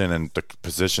 minutes in, and the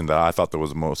position that I thought that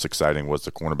was the most exciting was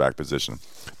the cornerback position.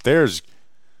 There's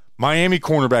Miami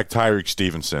cornerback Tyreek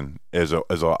Stevenson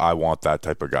I want that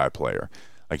type of guy player.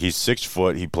 He's 6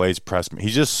 foot. He plays press.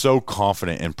 He's just so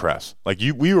confident in press.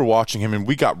 We were watching him, and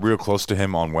we got real close to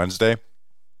him on Wednesday,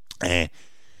 and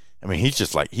I mean, he's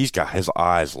just he's got his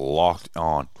eyes locked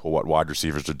on to what wide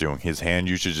receivers are doing. His hand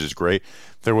usage is great.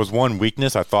 There was one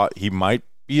weakness. I thought he might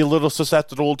be a little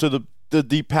susceptible to the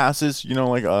deep passes,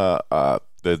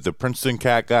 the Princeton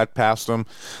cat got past him,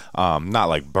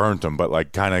 not burnt him,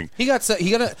 but kind of he got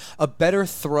a better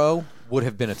throw would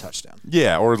have been a touchdown.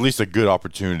 Yeah, or at least a good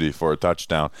opportunity for a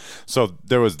touchdown. So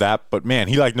there was that, but man,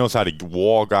 he knows how to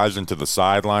wall guys into the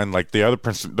sideline.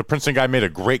 The Princeton guy made a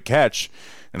great catch.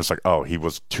 And it's he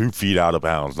was 2 feet out of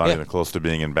bounds, not even close to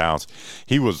being in bounds.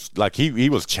 He was he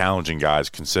was challenging guys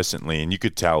consistently, and you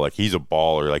could tell he's a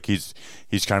baller.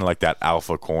 He's kind of like that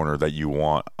alpha corner that you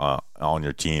want on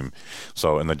your team.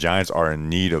 So, and the Giants are in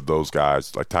need of those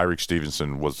guys. Tyreek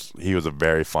Stevenson was a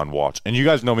very fun watch. And you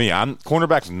guys know me,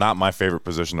 cornerback's not my favorite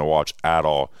position to watch at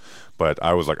all. But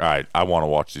I was all right, I want to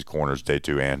watch these corners day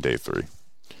 2 and day 3.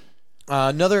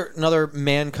 Another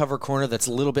man cover corner that's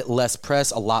a little bit less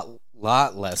press, a lot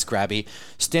less grabby.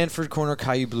 Stanford corner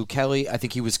Caillou Blue Kelly. I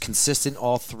think he was consistent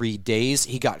all 3 days.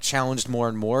 He got challenged more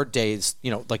and more days,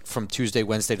 from Tuesday,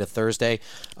 Wednesday to Thursday,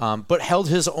 but held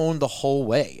his own the whole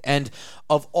way. And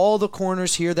of all the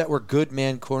corners here that were good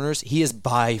man corners, he is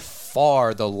by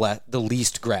far the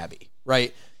least grabby,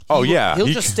 right? He'll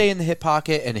just stay in the hip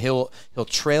pocket and he'll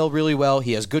trail really well.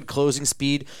 He has good closing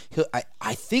speed.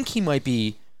 I think he might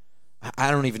be.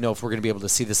 I don't even know if we're going to be able to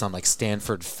see this on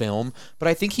Stanford film, but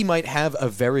I think he might have a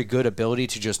very good ability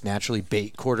to just naturally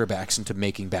bait quarterbacks into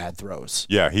making bad throws.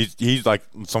 Yeah, he's like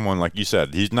someone, like you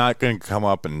said, he's not going to come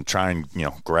up and try and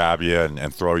grab you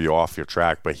and throw you off your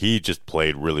track, but he just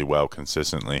played really well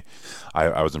consistently.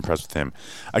 I was impressed with him.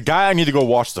 A guy I need to go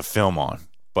watch the film on,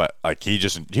 but he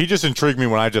just intrigued me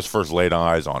when I just first laid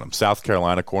eyes on him. South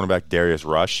Carolina cornerback Darius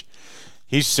Rush.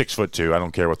 He's 6'2". I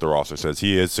don't care what the roster says.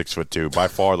 He is 6'2". By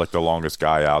far, the longest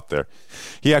guy out there.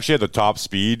 He actually had the top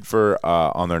speed for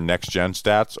on their next gen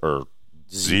stats or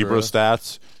Zebra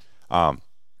stats.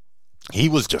 He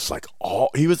was just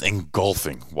he was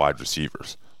engulfing wide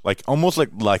receivers, almost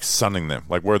like sunning them,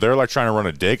 where they're trying to run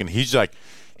a dig, and he's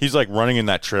he's like running in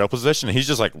that trail position. And he's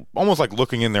just like almost like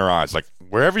looking in their eyes, like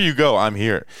wherever you go, I'm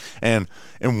here. And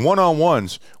in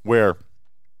one-on-ones where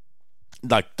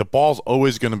like the ball's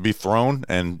always going to be thrown,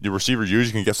 and the receiver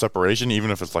usually can get separation, even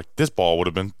if it's like this would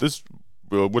have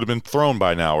been thrown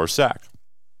by now or sacked.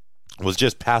 Was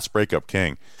just pass breakup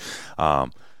king.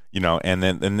 And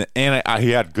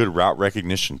he had good route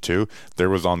recognition too. There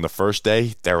was on the first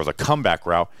day, there was a comeback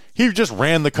route. He just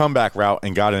ran the comeback route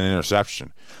and got an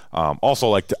interception. Also,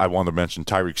 like I wanted to mention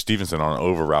Tyreek Stevenson on an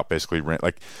over route basically ran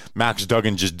like Max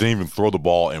Duggan just didn't even throw the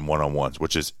ball in one-on-ones,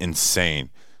 which is insane.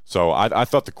 So I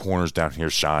thought the corners down here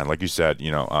shine. Like you said,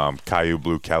 Caillou,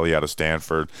 Blue Kelly out of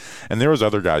Stanford. And there was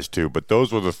other guys too, but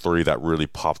those were the three that really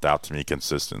popped out to me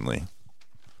consistently.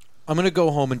 I'm going to go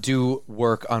home and do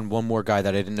work on one more guy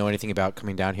that I didn't know anything about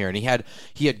coming down here. And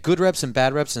he had good reps and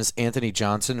bad reps, and it's Anthony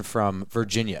Johnson from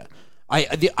Virginia.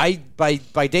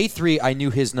 By day 3, I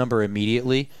knew his number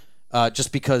immediately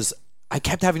just because I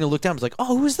kept having to look down. I was like,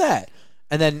 oh, who is that?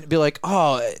 And then be like,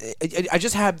 oh, I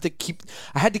just had to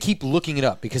keep looking it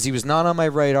up because he was not on my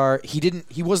radar.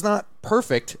 He was not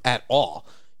perfect at all.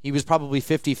 He was probably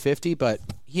 50-50, but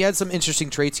he had some interesting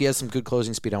traits. He has some good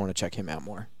closing speed. I want to check him out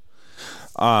more.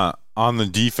 On the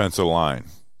defensive line,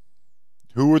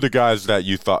 who were the guys that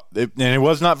you thought, and it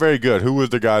was not very good, who were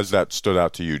the guys that stood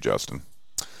out to you, Justin?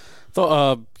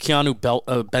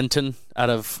 Keanu Benton out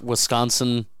of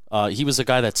Wisconsin. He was a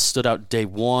guy that stood out day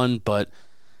 1, but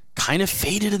kind of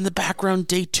faded in the background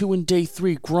day 2 and day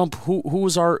 3. Grump, who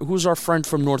was our friend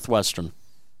from Northwestern?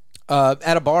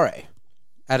 Adebawore.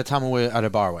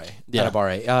 Adebawore. Yeah.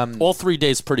 Adebawore. All 3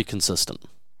 days pretty consistent.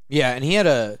 Yeah, and he had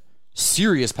a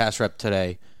serious pass rep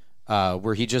today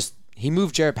where he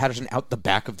moved Jaret Patterson out the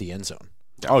back of the end zone.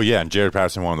 Oh yeah, and Jaret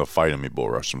Patterson wanted to fight him. He bull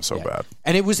rushed him so bad.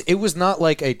 And it was not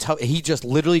like a tough. He just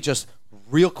literally just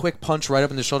real quick punch right up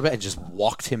in the shoulder and just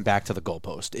walked him back to the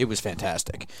goalpost. It was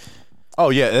fantastic. Oh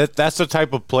yeah, that's the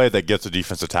type of play that gets a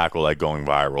defensive tackle like going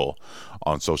viral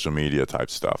on social media type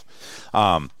stuff.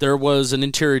 There was an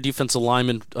interior defensive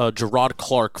lineman, Gerard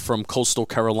Clark from Coastal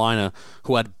Carolina,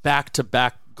 who had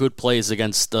back-to-back good plays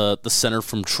against the center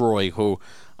from Troy, who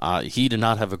he did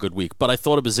not have a good week. But I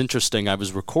thought it was interesting. I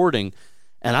was recording,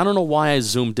 and I don't know why I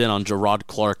zoomed in on Gerard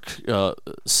Clark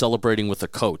celebrating with a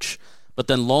coach. But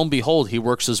then lo and behold, he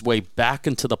works his way back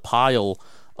into the pile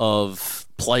of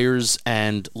players,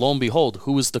 and lo and behold,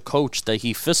 who is the coach that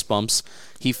he fist bumps?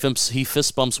 He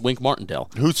fist bumps Wink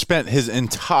Martindale, who spent his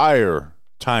entire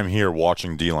time here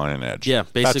watching D-line and edge. Yeah,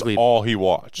 basically that's all he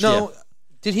watched. No,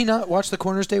 did he not watch the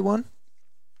corners day 1?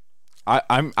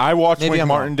 I watched Maybe Wink I'm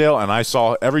Martindale, and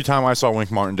every time I saw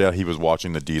Wink Martindale, he was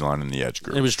watching the D-line and the edge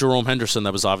group. It was Jerome Henderson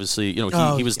that was obviously,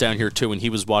 he was down here too, and he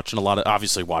was watching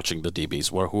watching the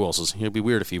DBs. Who else is? It'd be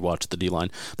weird if he watched the D-line.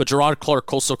 But Gerard Clark,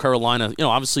 Coastal Carolina,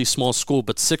 obviously small school,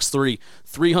 but 6'3",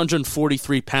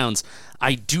 343 pounds.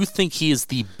 I do think he is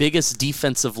the biggest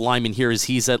defensive lineman here.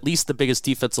 He's at least the biggest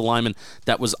defensive lineman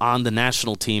that was on the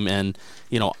national team. And,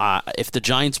 if the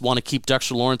Giants want to keep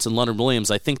Dexter Lawrence and Leonard Williams,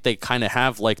 I think they kind of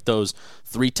have like those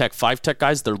 3-tech, 5-tech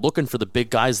guys. They're looking for the big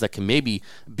guys that can maybe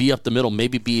be up the middle,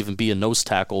 maybe even be a nose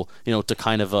tackle, to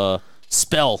kind of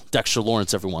spell Dexter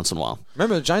Lawrence every once in a while.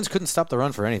 Remember, the Giants couldn't stop the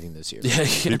run for anything this year. Yeah,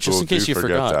 just in case you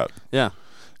forgot. That. Yeah.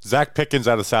 Zach Pickens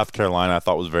out of South Carolina, I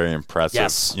thought was very impressive.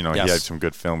 Yes. He had some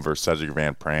good film versus Cedric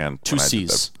Van Pran. 2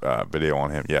 C's. Video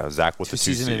on him. Yeah, Zach with 2 the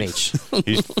 2 C's and an H.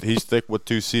 He's thick with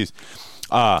 2 C's.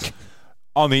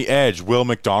 On the edge, Will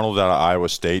McDonald out of Iowa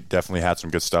State definitely had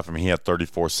some good stuff. I mean, he had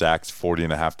 34 sacks,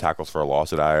 40.5 tackles for a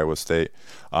loss at Iowa State.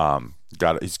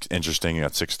 He's interesting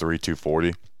at 6'3",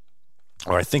 240.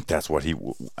 Or I think that's what he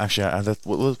 – actually,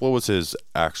 what was his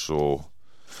official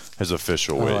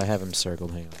weight? Oh, I have him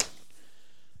circled. Hang on.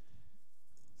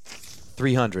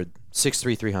 300.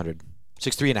 6'3", 300.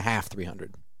 6'3.5",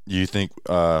 300. You think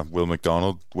Will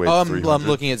McDonald weighed 300? I'm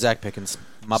looking at Zach Pickens.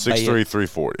 6'3",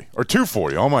 340. Or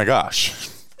 240. Oh, my gosh.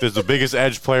 There's the biggest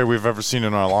edge player we've ever seen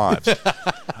in our lives.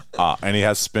 And he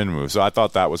has spin moves. So I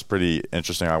thought that was pretty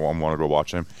interesting. I want to go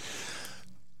watch him.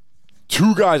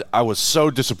 2 guys I was so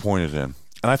disappointed in.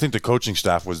 And I think the coaching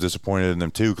staff was disappointed in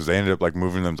them, too, because they ended up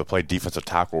moving them to play defensive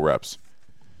tackle reps.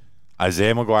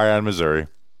 Isaiah McGuire out of Missouri.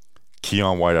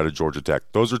 Keon White out of Georgia Tech.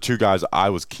 Those are 2 guys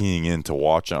I was keying in to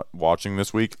watching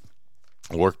this week.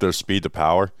 Work their speed to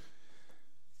power.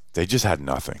 They just had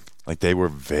nothing. Like, they were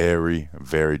very,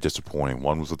 very disappointing.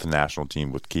 One was with the national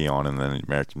team with Keon, and then the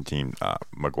American team,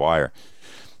 McGuire.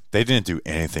 They didn't do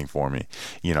anything for me,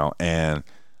 and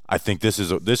I think this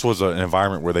was an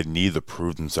environment where they need to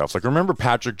prove themselves. Like, remember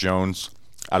Patrick Jones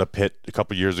out of Pitt a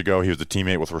couple years ago. He was a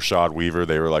teammate with Rashad Weaver.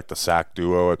 They were like the sack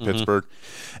duo at Pittsburgh.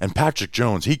 And Patrick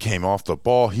Jones, he came off the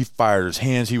ball. He fired his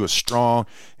hands. He was strong.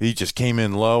 He just came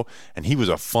in low, and he was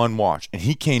a fun watch. And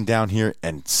he came down here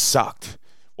and sucked,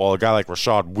 while a guy like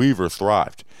Rashad Weaver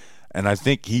thrived. And I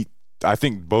think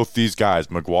both these guys,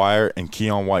 McGuire and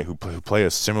Keon White, who play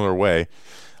a similar way,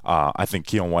 I think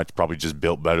Keon White's probably just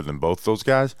built better than both those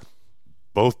guys.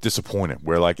 Both disappointed.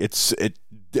 Where like it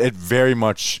very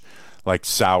much like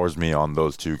sours me on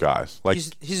those two guys. Like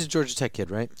he's a Georgia Tech kid,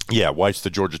 right? Yeah, White's the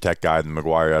Georgia Tech guy, and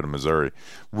McGuire out of Missouri.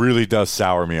 Really does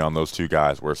sour me on those two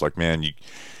guys. Where it's like, man,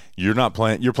 you're not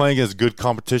playing. You're playing against good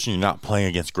competition. You're not playing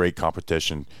against great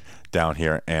competition down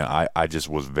here, and I just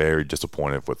was very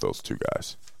disappointed with those two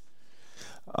guys.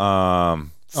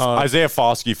 Isaiah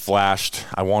Foskey flashed.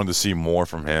 I wanted to see more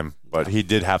from him, but he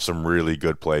did have some really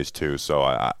good plays too. So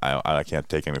I can't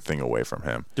take anything away from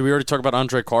him. Did we already talk about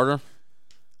Andre Carter?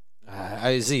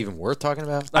 Is it even worth talking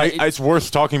about? It's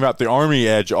worth talking about the Army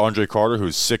edge, Andre Carter,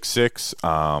 who's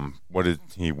 6'6". What did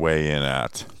he weigh in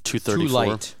at? 234. Too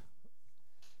light.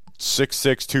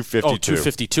 6'6", 252. Oh,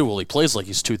 252. Well, he plays like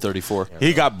he's 234.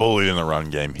 He got bullied in the run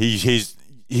game. He's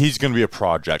going to be a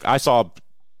project. I saw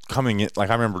coming in, like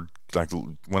I remember like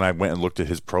when I went and looked at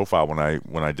his profile when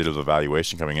I did his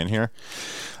evaluation coming in here,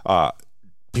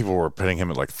 people were putting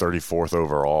him at like 34th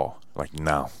overall. Like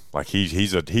no, like he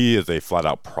is a flat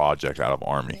out project out of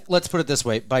Army. Let's put it this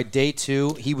way: by day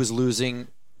 2, he was losing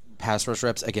pass rush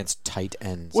reps against tight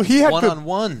ends. Well, he had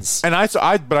one-on-ones, and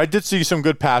I did see some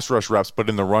good pass rush reps, but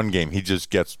in the run game, he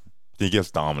gets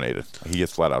dominated. He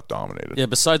gets flat out dominated. Yeah.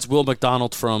 Besides Will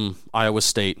McDonald from Iowa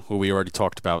State, who we already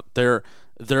talked about, there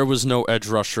was no edge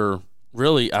rusher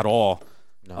really at all.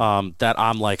 No. That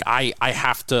I'm like I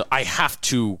have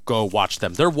to go watch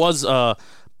them. There was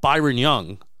Byron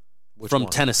Young from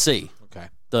Tennessee. Okay.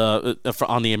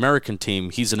 On the American team,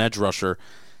 he's an edge rusher.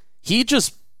 He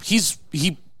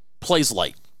plays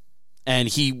light, and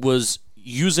he was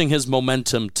using his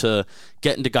momentum to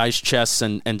get into guys' chests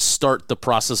and start the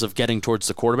process of getting towards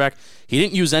the quarterback. He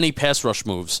didn't use any pass rush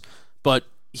moves, but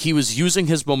he was using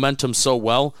his momentum so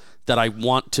well that I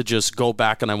want to just go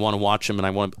back and I want to watch him,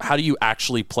 and how do you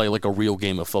actually play like a real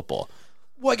game of football?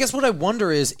 Well, I guess what I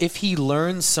wonder is if he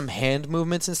learns some hand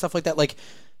movements and stuff like that, like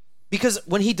because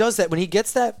when he does that, when he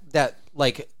gets that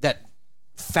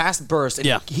fast burst,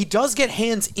 and he does get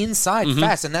hands inside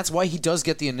fast, and that's why he does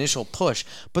get the initial push.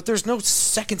 But there's no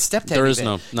second step to There anything.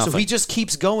 is nothing. So he just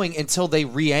keeps going until they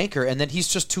re-anchor, and then he's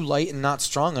just too light and not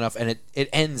strong enough, and it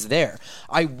ends there.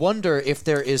 I wonder if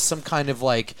there is some kind of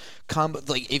like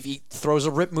if he throws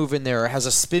a rip move in there or has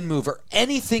a spin move or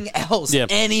anything else. Yeah.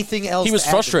 Anything else. He was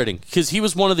frustrating because he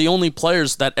was one of the only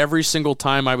players that every single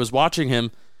time I was watching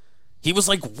him, he was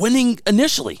like winning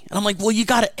initially. And I'm like, well, you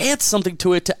got to add something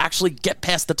to it to actually get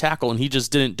past the tackle. And he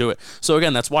just didn't do it. So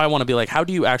again, that's why I want to be like, how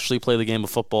do you actually play the game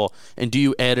of football? And do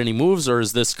you add any moves, or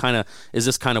is this kind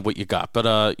of what you got?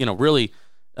 But, really,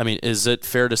 I mean, is it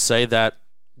fair to say that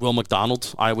Will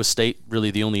McDonald, Iowa State, really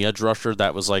the only edge rusher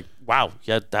that was like, wow,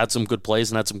 yeah, had some good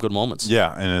plays and had some good moments.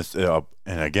 Yeah.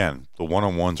 And again, the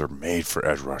one-on-ones are made for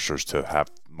edge rushers to have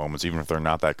moments, even if they're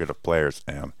not that good of players.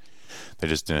 And they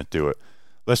just didn't do it.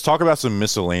 Let's talk about some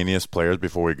miscellaneous players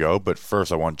before we go, but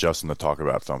first I want Justin to talk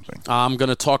about something. I'm going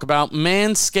to talk about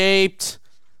Manscaped.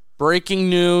 Breaking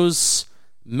news.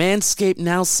 Manscaped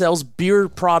now sells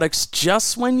beard products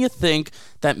just when you think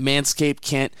that Manscaped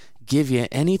can't give you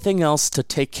anything else to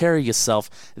take care of yourself.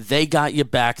 They got you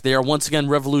back. They are once again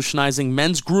revolutionizing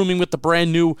men's grooming with the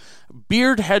brand new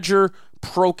Beard Hedger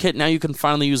Pro Kit. Now you can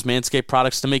finally use Manscaped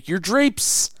products to make your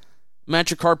drapes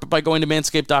match your carpet by going to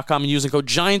manscaped.com and using code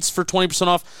GIANTS for 20%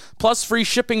 off, plus free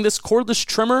shipping. This cordless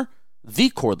trimmer, the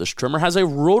cordless trimmer, has a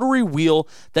rotary wheel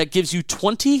that gives you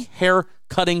 20 hair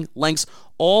cutting lengths,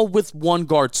 all with one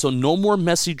guard, so no more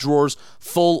messy drawers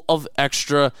full of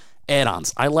extra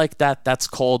add-ons. I like that. That's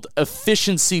called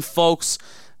efficiency, folks.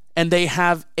 And they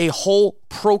have a whole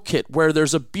pro kit where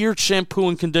there's a beard shampoo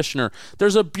and conditioner,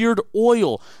 there's a beard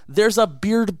oil, there's a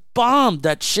beard balm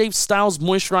that shaves, styles,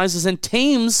 moisturizes, and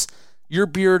tames your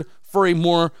beard for a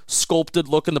more sculpted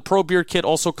look. And the Pro Beard Kit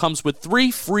also comes with 3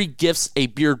 free gifts: a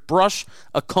beard brush,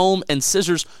 a comb, and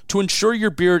scissors to ensure your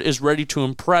beard is ready to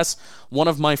impress. One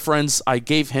of my friends, I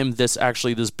gave him this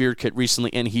beard kit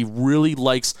recently, and he really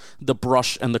likes the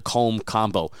brush and the comb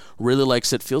combo. Really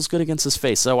likes it. Feels good against his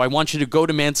face. So I want you to go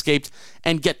to Manscaped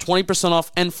and get 20%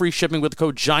 off and free shipping with the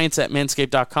code GIANTS at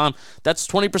manscaped.com. That's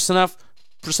 20%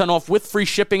 off with free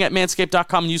shipping at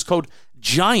manscaped.com, and use code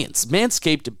GIANTS.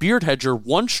 Manscaped Beard Hedger,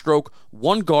 1 stroke,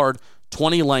 1 guard,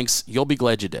 20 lengths. You'll be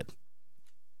glad you did.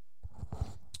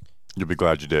 You'll be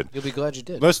glad you did. You'll be glad you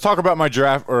did. Let's talk about my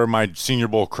draft or my Senior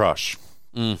Bowl crush.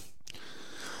 Is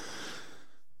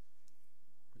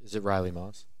it Riley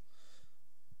Moss?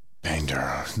 Payne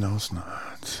Durham. No, it's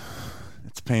not.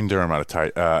 It's Payne Durham out of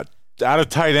tight end. Out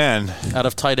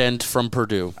of tight end from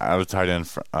Purdue. Out of tight end,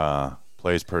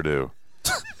 plays Purdue.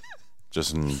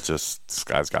 just this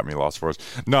guy's got me lost for us.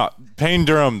 No, Payne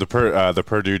Durham, the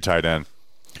Purdue tight end.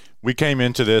 We came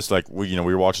into this like we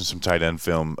were watching some tight end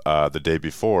film the day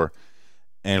before,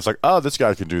 and it's like, oh, this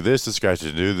guy can do this. This guy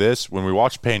can do this. When we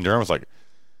watched Payne Durham, it's like,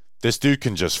 this dude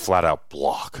can just flat out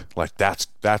block. Like that's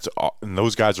and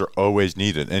those guys are always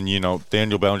needed. And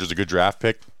Daniel Bellinger's a good draft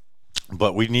pick,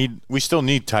 but we still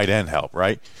need tight end help,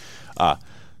 right?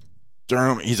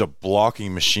 Durham, he's a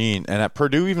blocking machine. And at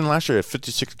Purdue, even last year, he had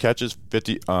 56 catches,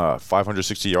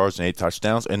 560 yards, and 8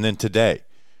 touchdowns. And then today,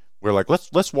 we're like,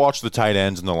 let's watch the tight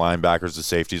ends and the linebackers, the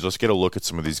safeties. Let's get a look at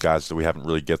some of these guys that we haven't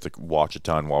really get to watch a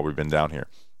ton while we've been down here.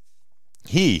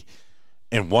 He,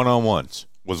 in one-on-ones,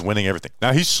 was winning everything.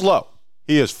 Now, he's slow.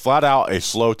 He is flat out a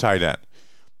slow tight end.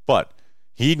 But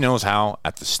he knows how,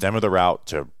 at the stem of the route,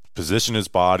 to position his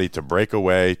body, to break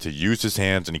away, to use his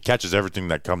hands, and he catches everything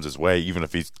that comes his way, even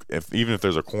if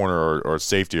there's a corner or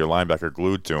safety or linebacker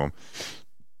glued to him.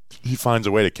 He finds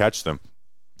a way to catch them.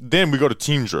 Then we go to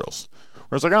team drills.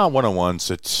 Where it's like,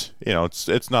 one-on-ones, it's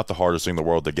not the hardest thing in the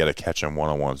world to get a catch on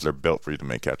one-on-ones. They're built for you to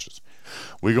make catches.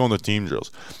 We go in the team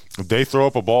drills. They throw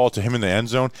up a ball to him in the end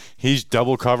zone. He's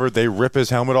double covered. They rip his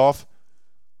helmet off.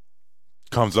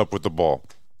 Comes up with the ball.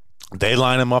 They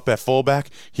line him up at fullback.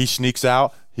 He sneaks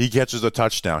out. He catches a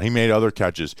touchdown. He made other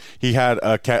catches. He had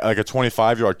a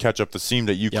 25-yard catch up the seam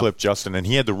that you clipped, Justin, and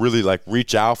he had to really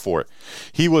reach out for it.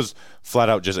 He was flat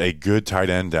out just a good tight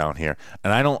end down here.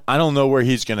 And I don't know where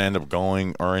he's going to end up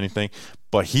going or anything,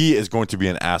 but he is going to be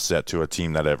an asset to a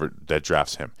team that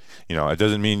drafts him. It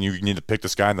doesn't mean you need to pick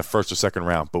this guy in the first or second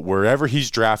round, but wherever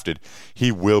he's drafted,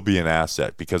 he will be an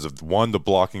asset because of, one, the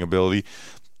blocking ability.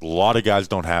 A lot of guys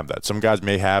don't have that. Some guys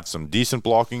may have some decent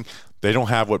blocking. They don't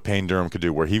have what Payne Durham could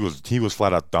do, where he was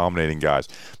flat out dominating guys.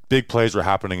 Big plays were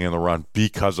happening in the run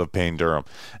because of Payne Durham.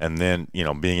 And then,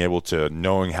 being able to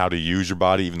knowing how to use your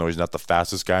body, even though he's not the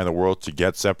fastest guy in the world, to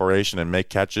get separation and make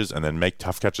catches and then make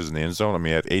tough catches in the end zone. I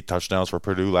mean, he had 8 touchdowns for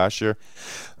Purdue last year.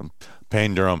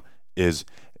 Payne Durham he's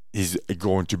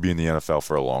going to be in the NFL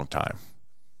for a long time.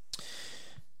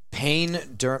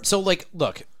 Payne Durham. So, look,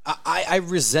 I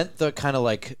resent the kind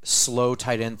of slow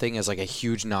tight end thing as a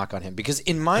huge knock on him because,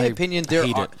 in my opinion,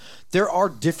 there are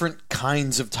different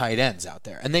kinds of tight ends out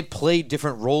there, and they play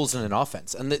different roles in an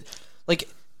offense. And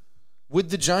would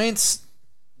the Giants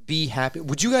be happy?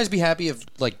 Would you guys be happy if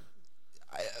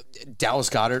Dallas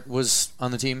Goedert was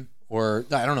on the team, or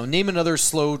I don't know, name another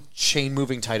slow chain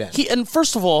moving tight end? And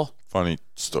first of all, funny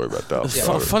story about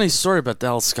Dallas. Funny story about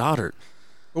Dallas Goedert.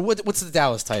 What's the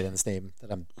Dallas tight end's name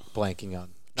that I'm blanking on?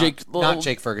 Not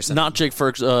Jake Ferguson. Not Jake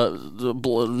Ferguson.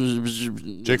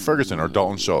 Jake Ferguson or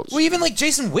Dalton Schultz. Well, even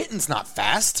Jason Witten's not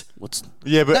fast.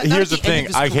 Yeah, but not here's the at the end thing.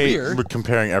 of I his hate career.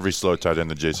 comparing every slow tight end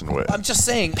to Jason Witten. I'm just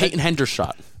saying. Peyton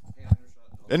Hendershot.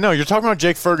 No, you're talking about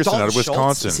Jake Ferguson Dalton out of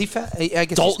Wisconsin. Schultz, is he fast? I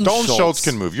guess Dalton Schultz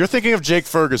can move. You're thinking of Jake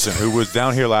Ferguson, who was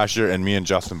down here last year, and me and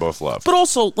Justin both loved. But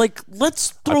also, let's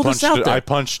throw this out there. I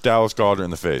punched Dallas Goedert in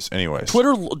the face. Anyways,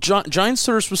 Twitter, Giants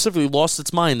Twitter specifically lost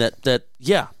its mind that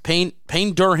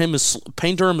Payne Durham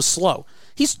is slow.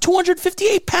 He's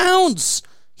 258 pounds.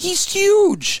 He's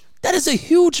huge. That is a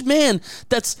huge man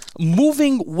that's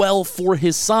moving well for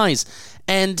his size.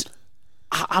 And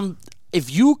if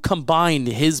you combine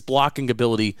his blocking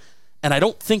ability, and I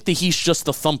don't think that he's just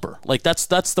the thumper.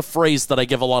 That's the phrase that I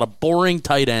give a lot of boring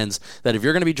tight ends, that if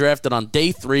you're going to be drafted on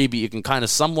day 3, but you can kind of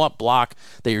somewhat block,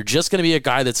 that you're just going to be a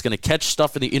guy that's going to catch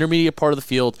stuff in the intermediate part of the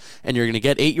field, and you're going to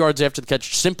get 8 yards after the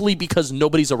catch simply because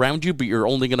nobody's around you, but you're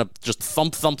only going to just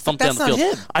thump down the field. That's not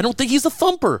him. I don't think he's a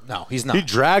thumper. No, he's not. He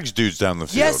drags dudes down the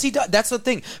field. Yes, he does. That's the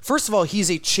thing. First of all,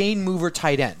 he's a chain mover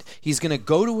tight end. He's going to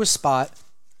go to a spot,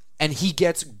 and he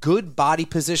gets good body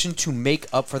position to make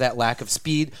up for that lack of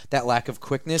speed, that lack of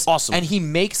quickness. Awesome. And he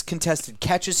makes contested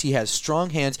catches. He has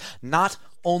strong hands. Not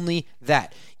only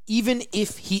that, even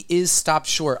if he is stopped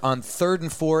short on 3rd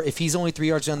and 4, if he's only 3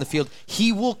 yards down the field,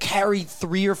 he will carry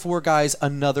 3 or 4 guys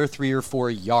another 3 or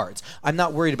 4 yards. I'm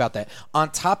not worried about that.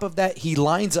 On top of that, he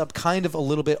lines up kind of a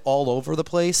little bit all over the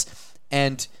place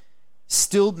and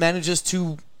still manages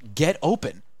to get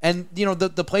open. And,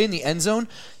 the play in the end zone,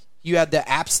 you had the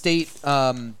App State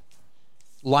linebacker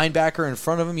in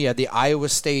front of him. You had the Iowa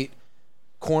State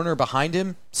corner behind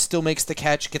him. Still makes the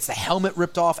catch. Gets the helmet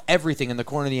ripped off. Everything in the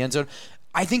corner of the end zone.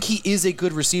 I think he is a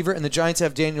good receiver, and the Giants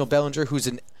have Daniel Bellinger, who's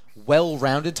an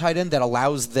well-rounded tight end that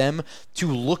allows them to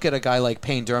look at a guy like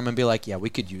Payne Durham and be like, yeah, we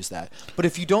could use that. But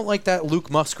if you don't like that, Luke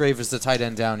Musgrave is the tight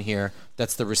end down here.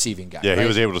 That's the receiving guy. Yeah, right? he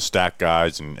was able to stack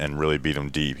guys and really beat them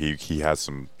deep. He has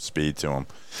some speed to him.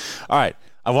 All right,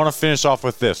 I want to finish off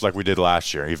with this like we did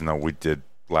last year, even though we did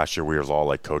last year we was all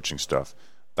like coaching stuff.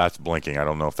 That's blinking. I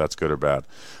don't know if that's good or bad.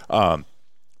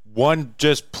 One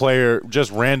just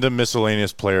random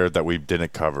miscellaneous player that we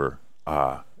didn't cover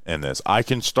in this. I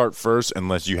can start first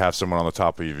unless you have someone on the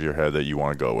top of your head that you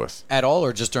want to go with. At all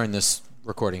or just during this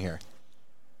recording here?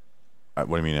 What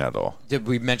do you mean at all? Did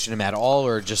we mention him at all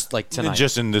or just like tonight?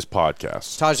 Just in this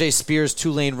podcast. Tajay Spears,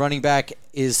 Tulane running back,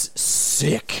 is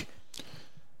sick.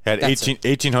 Had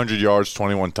 1,800 yards,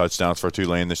 21 touchdowns for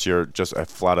Tulane this year. Just a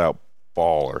flat-out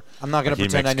baller. I'm not going to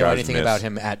pretend I know anything about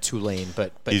him at Tulane,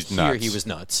 but he's here nuts. he was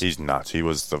nuts. He's nuts. He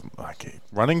was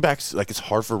running backs. Like, it's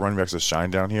hard for running backs to shine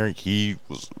down here. He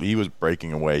was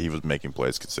breaking away. He was making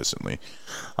plays consistently.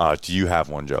 Do you have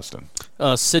one, Justin?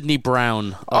 Sidney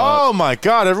Brown. Oh my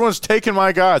God! Everyone's taking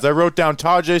my guys. I wrote down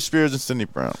Tajay Spears and Sidney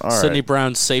Brown. All right. Sidney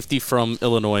Brown, safety from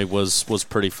Illinois, was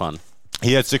pretty fun.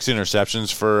 He had 6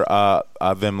 interceptions for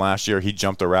them last year. He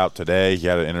jumped a route today. He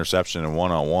had an interception in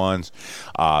one-on-ones.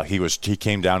 He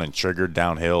came down and triggered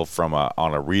downhill from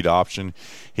on a read option.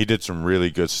 He did some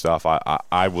really good stuff.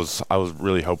 I was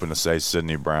really hoping to say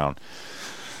Sidney Brown.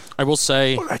 I will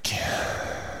say, But I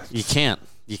can't.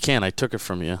 You can't. I took it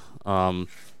from you.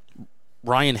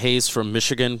 Ryan Hayes from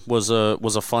Michigan was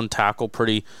a fun tackle,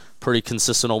 pretty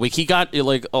consistent all week. He got a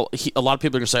lot of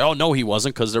people are gonna say, oh no, he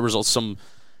wasn't, because there was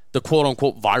the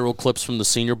quote-unquote viral clips from the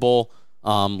Senior Bowl.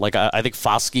 I think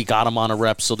Foskey got him on a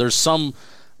rep. So there's some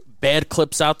bad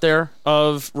clips out there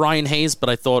of Ryan Hayes, but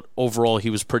I thought overall he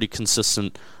was pretty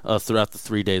consistent throughout the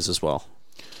 3 days as well.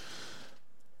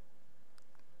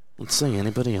 Let's see,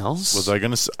 anybody else?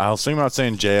 I was thinking about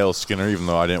saying J.L. Skinner, even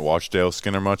though I didn't watch J.L.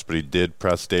 Skinner much, but he did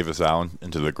press Davis Allen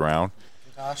into the ground.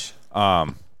 Kenny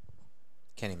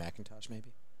McIntosh,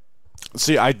 maybe?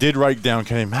 See, I did write down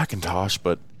Kenny McIntosh,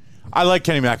 but I like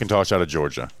Kenny McIntosh out of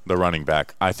Georgia, the running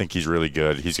back. I think he's really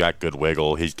good. He's got good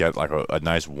wiggle. He's got like a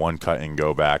nice one cut and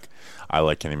go back. I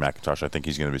like Kenny McIntosh. I think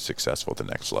he's going to be successful at the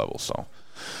next level. So,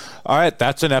 all right,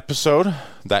 that's an episode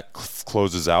that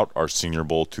closes out our Senior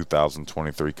Bowl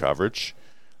 2023 coverage.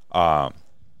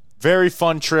 Very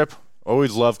fun trip.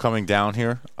 Always love coming down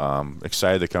here.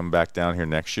 Excited to come back down here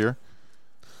next year.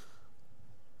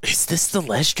 Is this the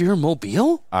last year in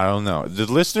Mobile? I don't know. The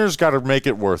listeners got to make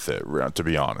it worth it, to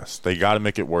be honest. They got to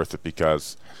make it worth it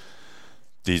because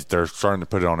they're starting to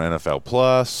put it on NFL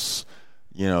Plus.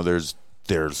 You know, there's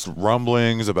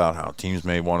rumblings about how teams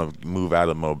may want to move out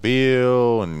of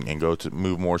Mobile and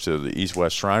move more to the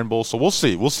East-West Shrine Bowl. So we'll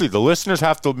see. We'll see. The listeners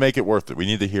have to make it worth it. We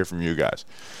need to hear from you guys.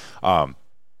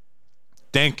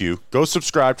 Thank you. Go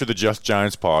subscribe to the Just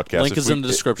Giants podcast. Link is in the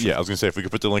description. Yeah, I was going to say, if we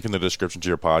could put the link in the description to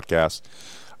your podcast,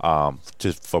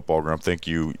 to Football Grump. Thank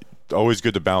you. Always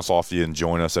good to bounce off you and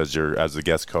join us as the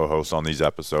guest co-host on these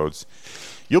episodes.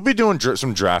 You'll be doing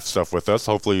some draft stuff with us.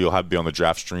 Hopefully you'll be on the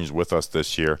draft streams with us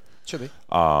this year. Should be.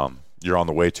 You're on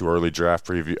the way too early draft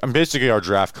preview. And basically our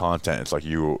draft content, it's like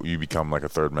you become like a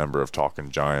third member of Talking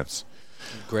Giants.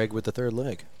 Greg with the third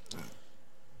leg.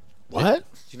 What?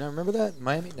 Do you not remember that?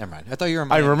 Miami? Never mind. I thought you were in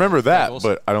Miami. I remember that, Bengals.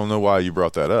 but I don't know why you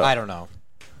brought that up. I don't know.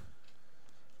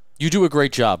 You do a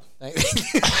great job.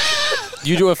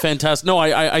 You do a fantastic. No,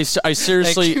 I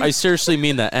seriously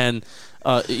mean that, and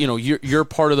you're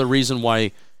part of the reason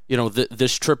why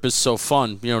this trip is so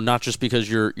fun. Not just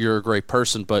because you're a great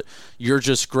person, but you're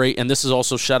just great. And this is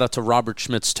also shout out to Robert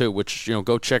Schmitz too, which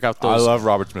go check out those. I love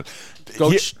Robert Schmitz.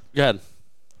 Go ahead.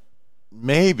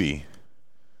 Maybe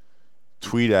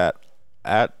tweet at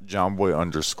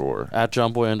JohnBoy_. At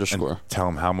JohnBoy_. And tell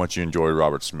him how much you enjoyed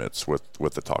Robert Smith's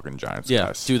with the Talking Giants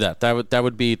guys. Do that. That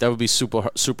would be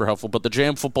super helpful. But the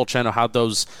JM Football Channel had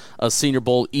those Senior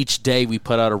Bowl each day. We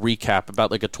put out a recap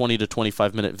about like a 20 to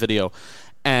 25 minute video,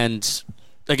 and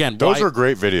again, those are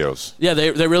great videos. Yeah,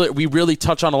 we really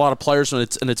touch on a lot of players, and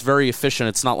it's very efficient.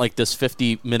 It's not like this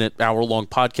 50-minute, hour-long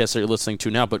podcast that you're listening to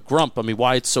now. But Grump, I mean,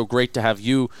 why it's so great to have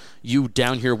you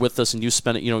down here with us, and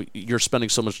you're spending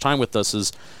so much time with us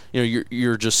is,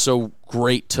 you're just so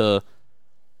great to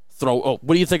throw. Oh,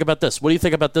 what do you think about this? What do you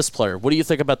think about this player? What do you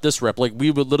think about this rep? Like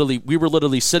we were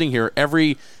literally sitting here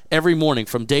every morning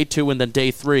from day 2 and then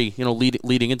day 3.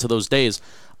 Leading into those days,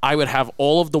 I would have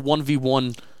all of the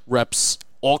 1v1 reps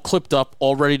all clipped up,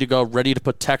 all ready to go, ready to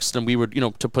put text, and we would,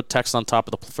 to put text on top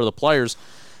of for the players,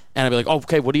 and I'd be like, oh,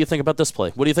 okay, what do you think about this play?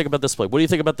 What do you think about this play? What do you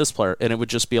think about this player? And it would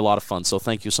just be a lot of fun. So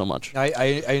thank you so much.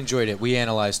 I enjoyed it. We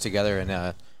analyzed together, and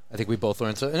I think we both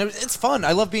learned. And it's fun.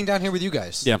 I love being down here with you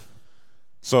guys. Yeah.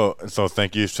 So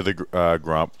thank you to the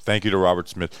Grump. Thank you to Robert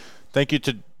Smith. Thank you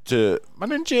to my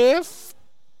man Jeff.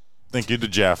 Thank you to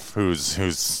Jeff, who's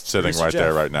sitting right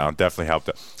there right now. Definitely helped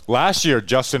it. Last year,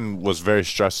 Justin was very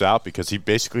stressed out because he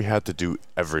basically had to do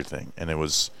everything, and it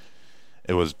was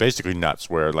basically nuts.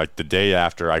 Where like the day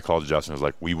after, I called Justin, was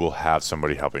like, "We will have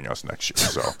somebody helping us next year."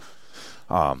 So,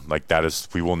 like that is,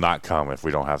 we will not come if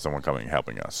we don't have someone coming and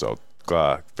helping us. So,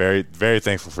 very very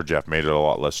thankful for Jeff. Made it a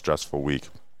lot less stressful week,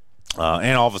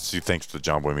 and obviously thanks to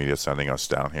John Boy Media sending us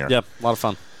down here. Yeah, a lot of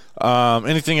fun.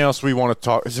 Anything else we want to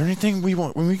talk? Is there anything we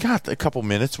want? When we got a couple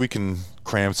minutes, we can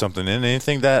cram something in.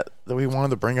 Anything that we wanted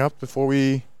to bring up before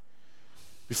we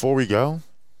go?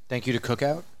 Thank you to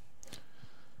Cookout.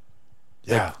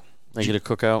 Yeah. Thank you to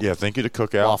Cookout. Yeah. Thank you to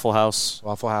Cookout. Waffle House.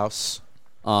 Waffle House.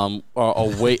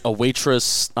 A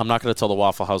waitress. I'm not going to tell the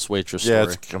Waffle House waitress Yeah,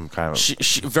 story. I'm kind of.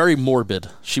 She very morbid.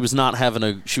 She was not having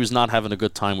a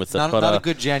good time with it. Not but, a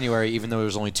good January, even though there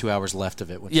was only 2 hours left of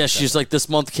it. When Yeah, she she's said like, this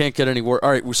month can't get any worse. All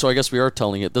right, so I guess we are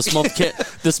telling it. This month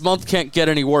can't get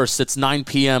any worse. It's 9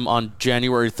 p.m. on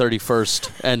January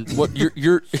 31st, and what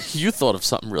you thought of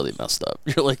something really messed up.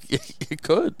 You're like, it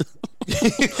could.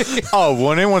 Oh,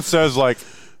 when anyone says like,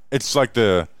 it's like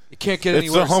it can't get any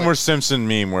it's worse. the Homer Simpson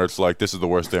meme where it's like, "This is the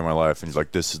worst day of my life," and he's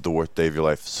like, "This is the worst day of your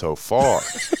life so far."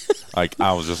 Like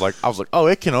I was like, "Oh,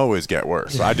 it can always get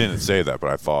worse." I didn't say that, but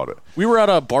I thought it. We were at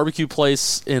a barbecue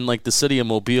place in like the city of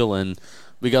Mobile, and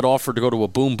we got offered to go to a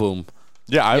Boom Boom.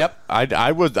 Yeah, I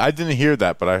didn't hear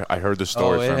that, but I heard the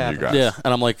story it from happened. you guys. Yeah,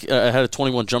 and I'm like, I had a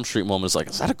 21 Jump Street moment. It's like,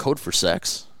 is that a code for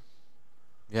sex?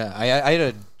 Yeah, I had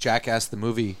a Jackass the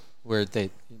movie where they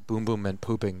boom boom meant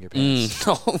pooping your pants.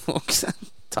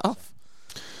 Tough.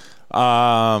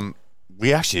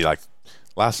 We actually like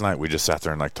last night we just sat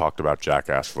there and like talked about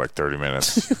Jackass for like 30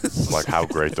 minutes, like how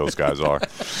great those guys are.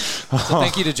 So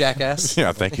thank you to Jackass.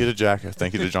 Yeah, thank you to Jackass.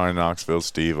 Thank you to Johnny Knoxville,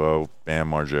 Steve-O, Bam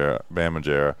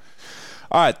Margera.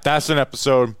 All right, that's an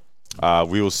episode.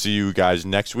 We will see you guys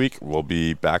next week. We'll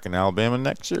be back in Alabama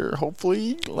next year.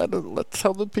 Hopefully, let's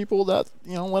tell the people that,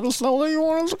 let us know that you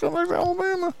want us to come back to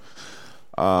Alabama.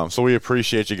 So we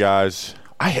appreciate you guys.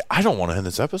 I don't want to end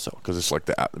this episode because it's like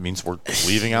that. It means we're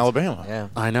leaving Alabama. Yeah,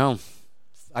 I know.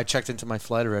 I checked into my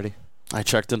flight already. I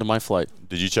checked into my flight.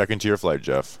 Did you check into your flight,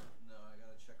 Jeff? No, I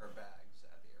gotta check our bags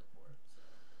at the airport.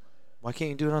 Why can't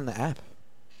you do it on the app?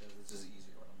 Because it's just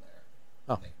easier when I'm there.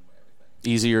 Oh. Thinking about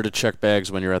everything. Easier to check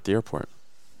bags when you're at the airport.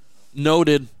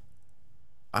 Noted.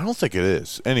 I don't think it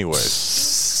is.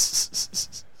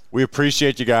 Anyways, we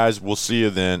appreciate you guys. We'll see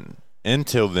you then.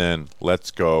 Until then,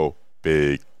 let's go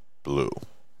Big Blue.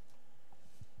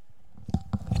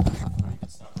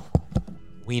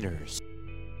 Wieners.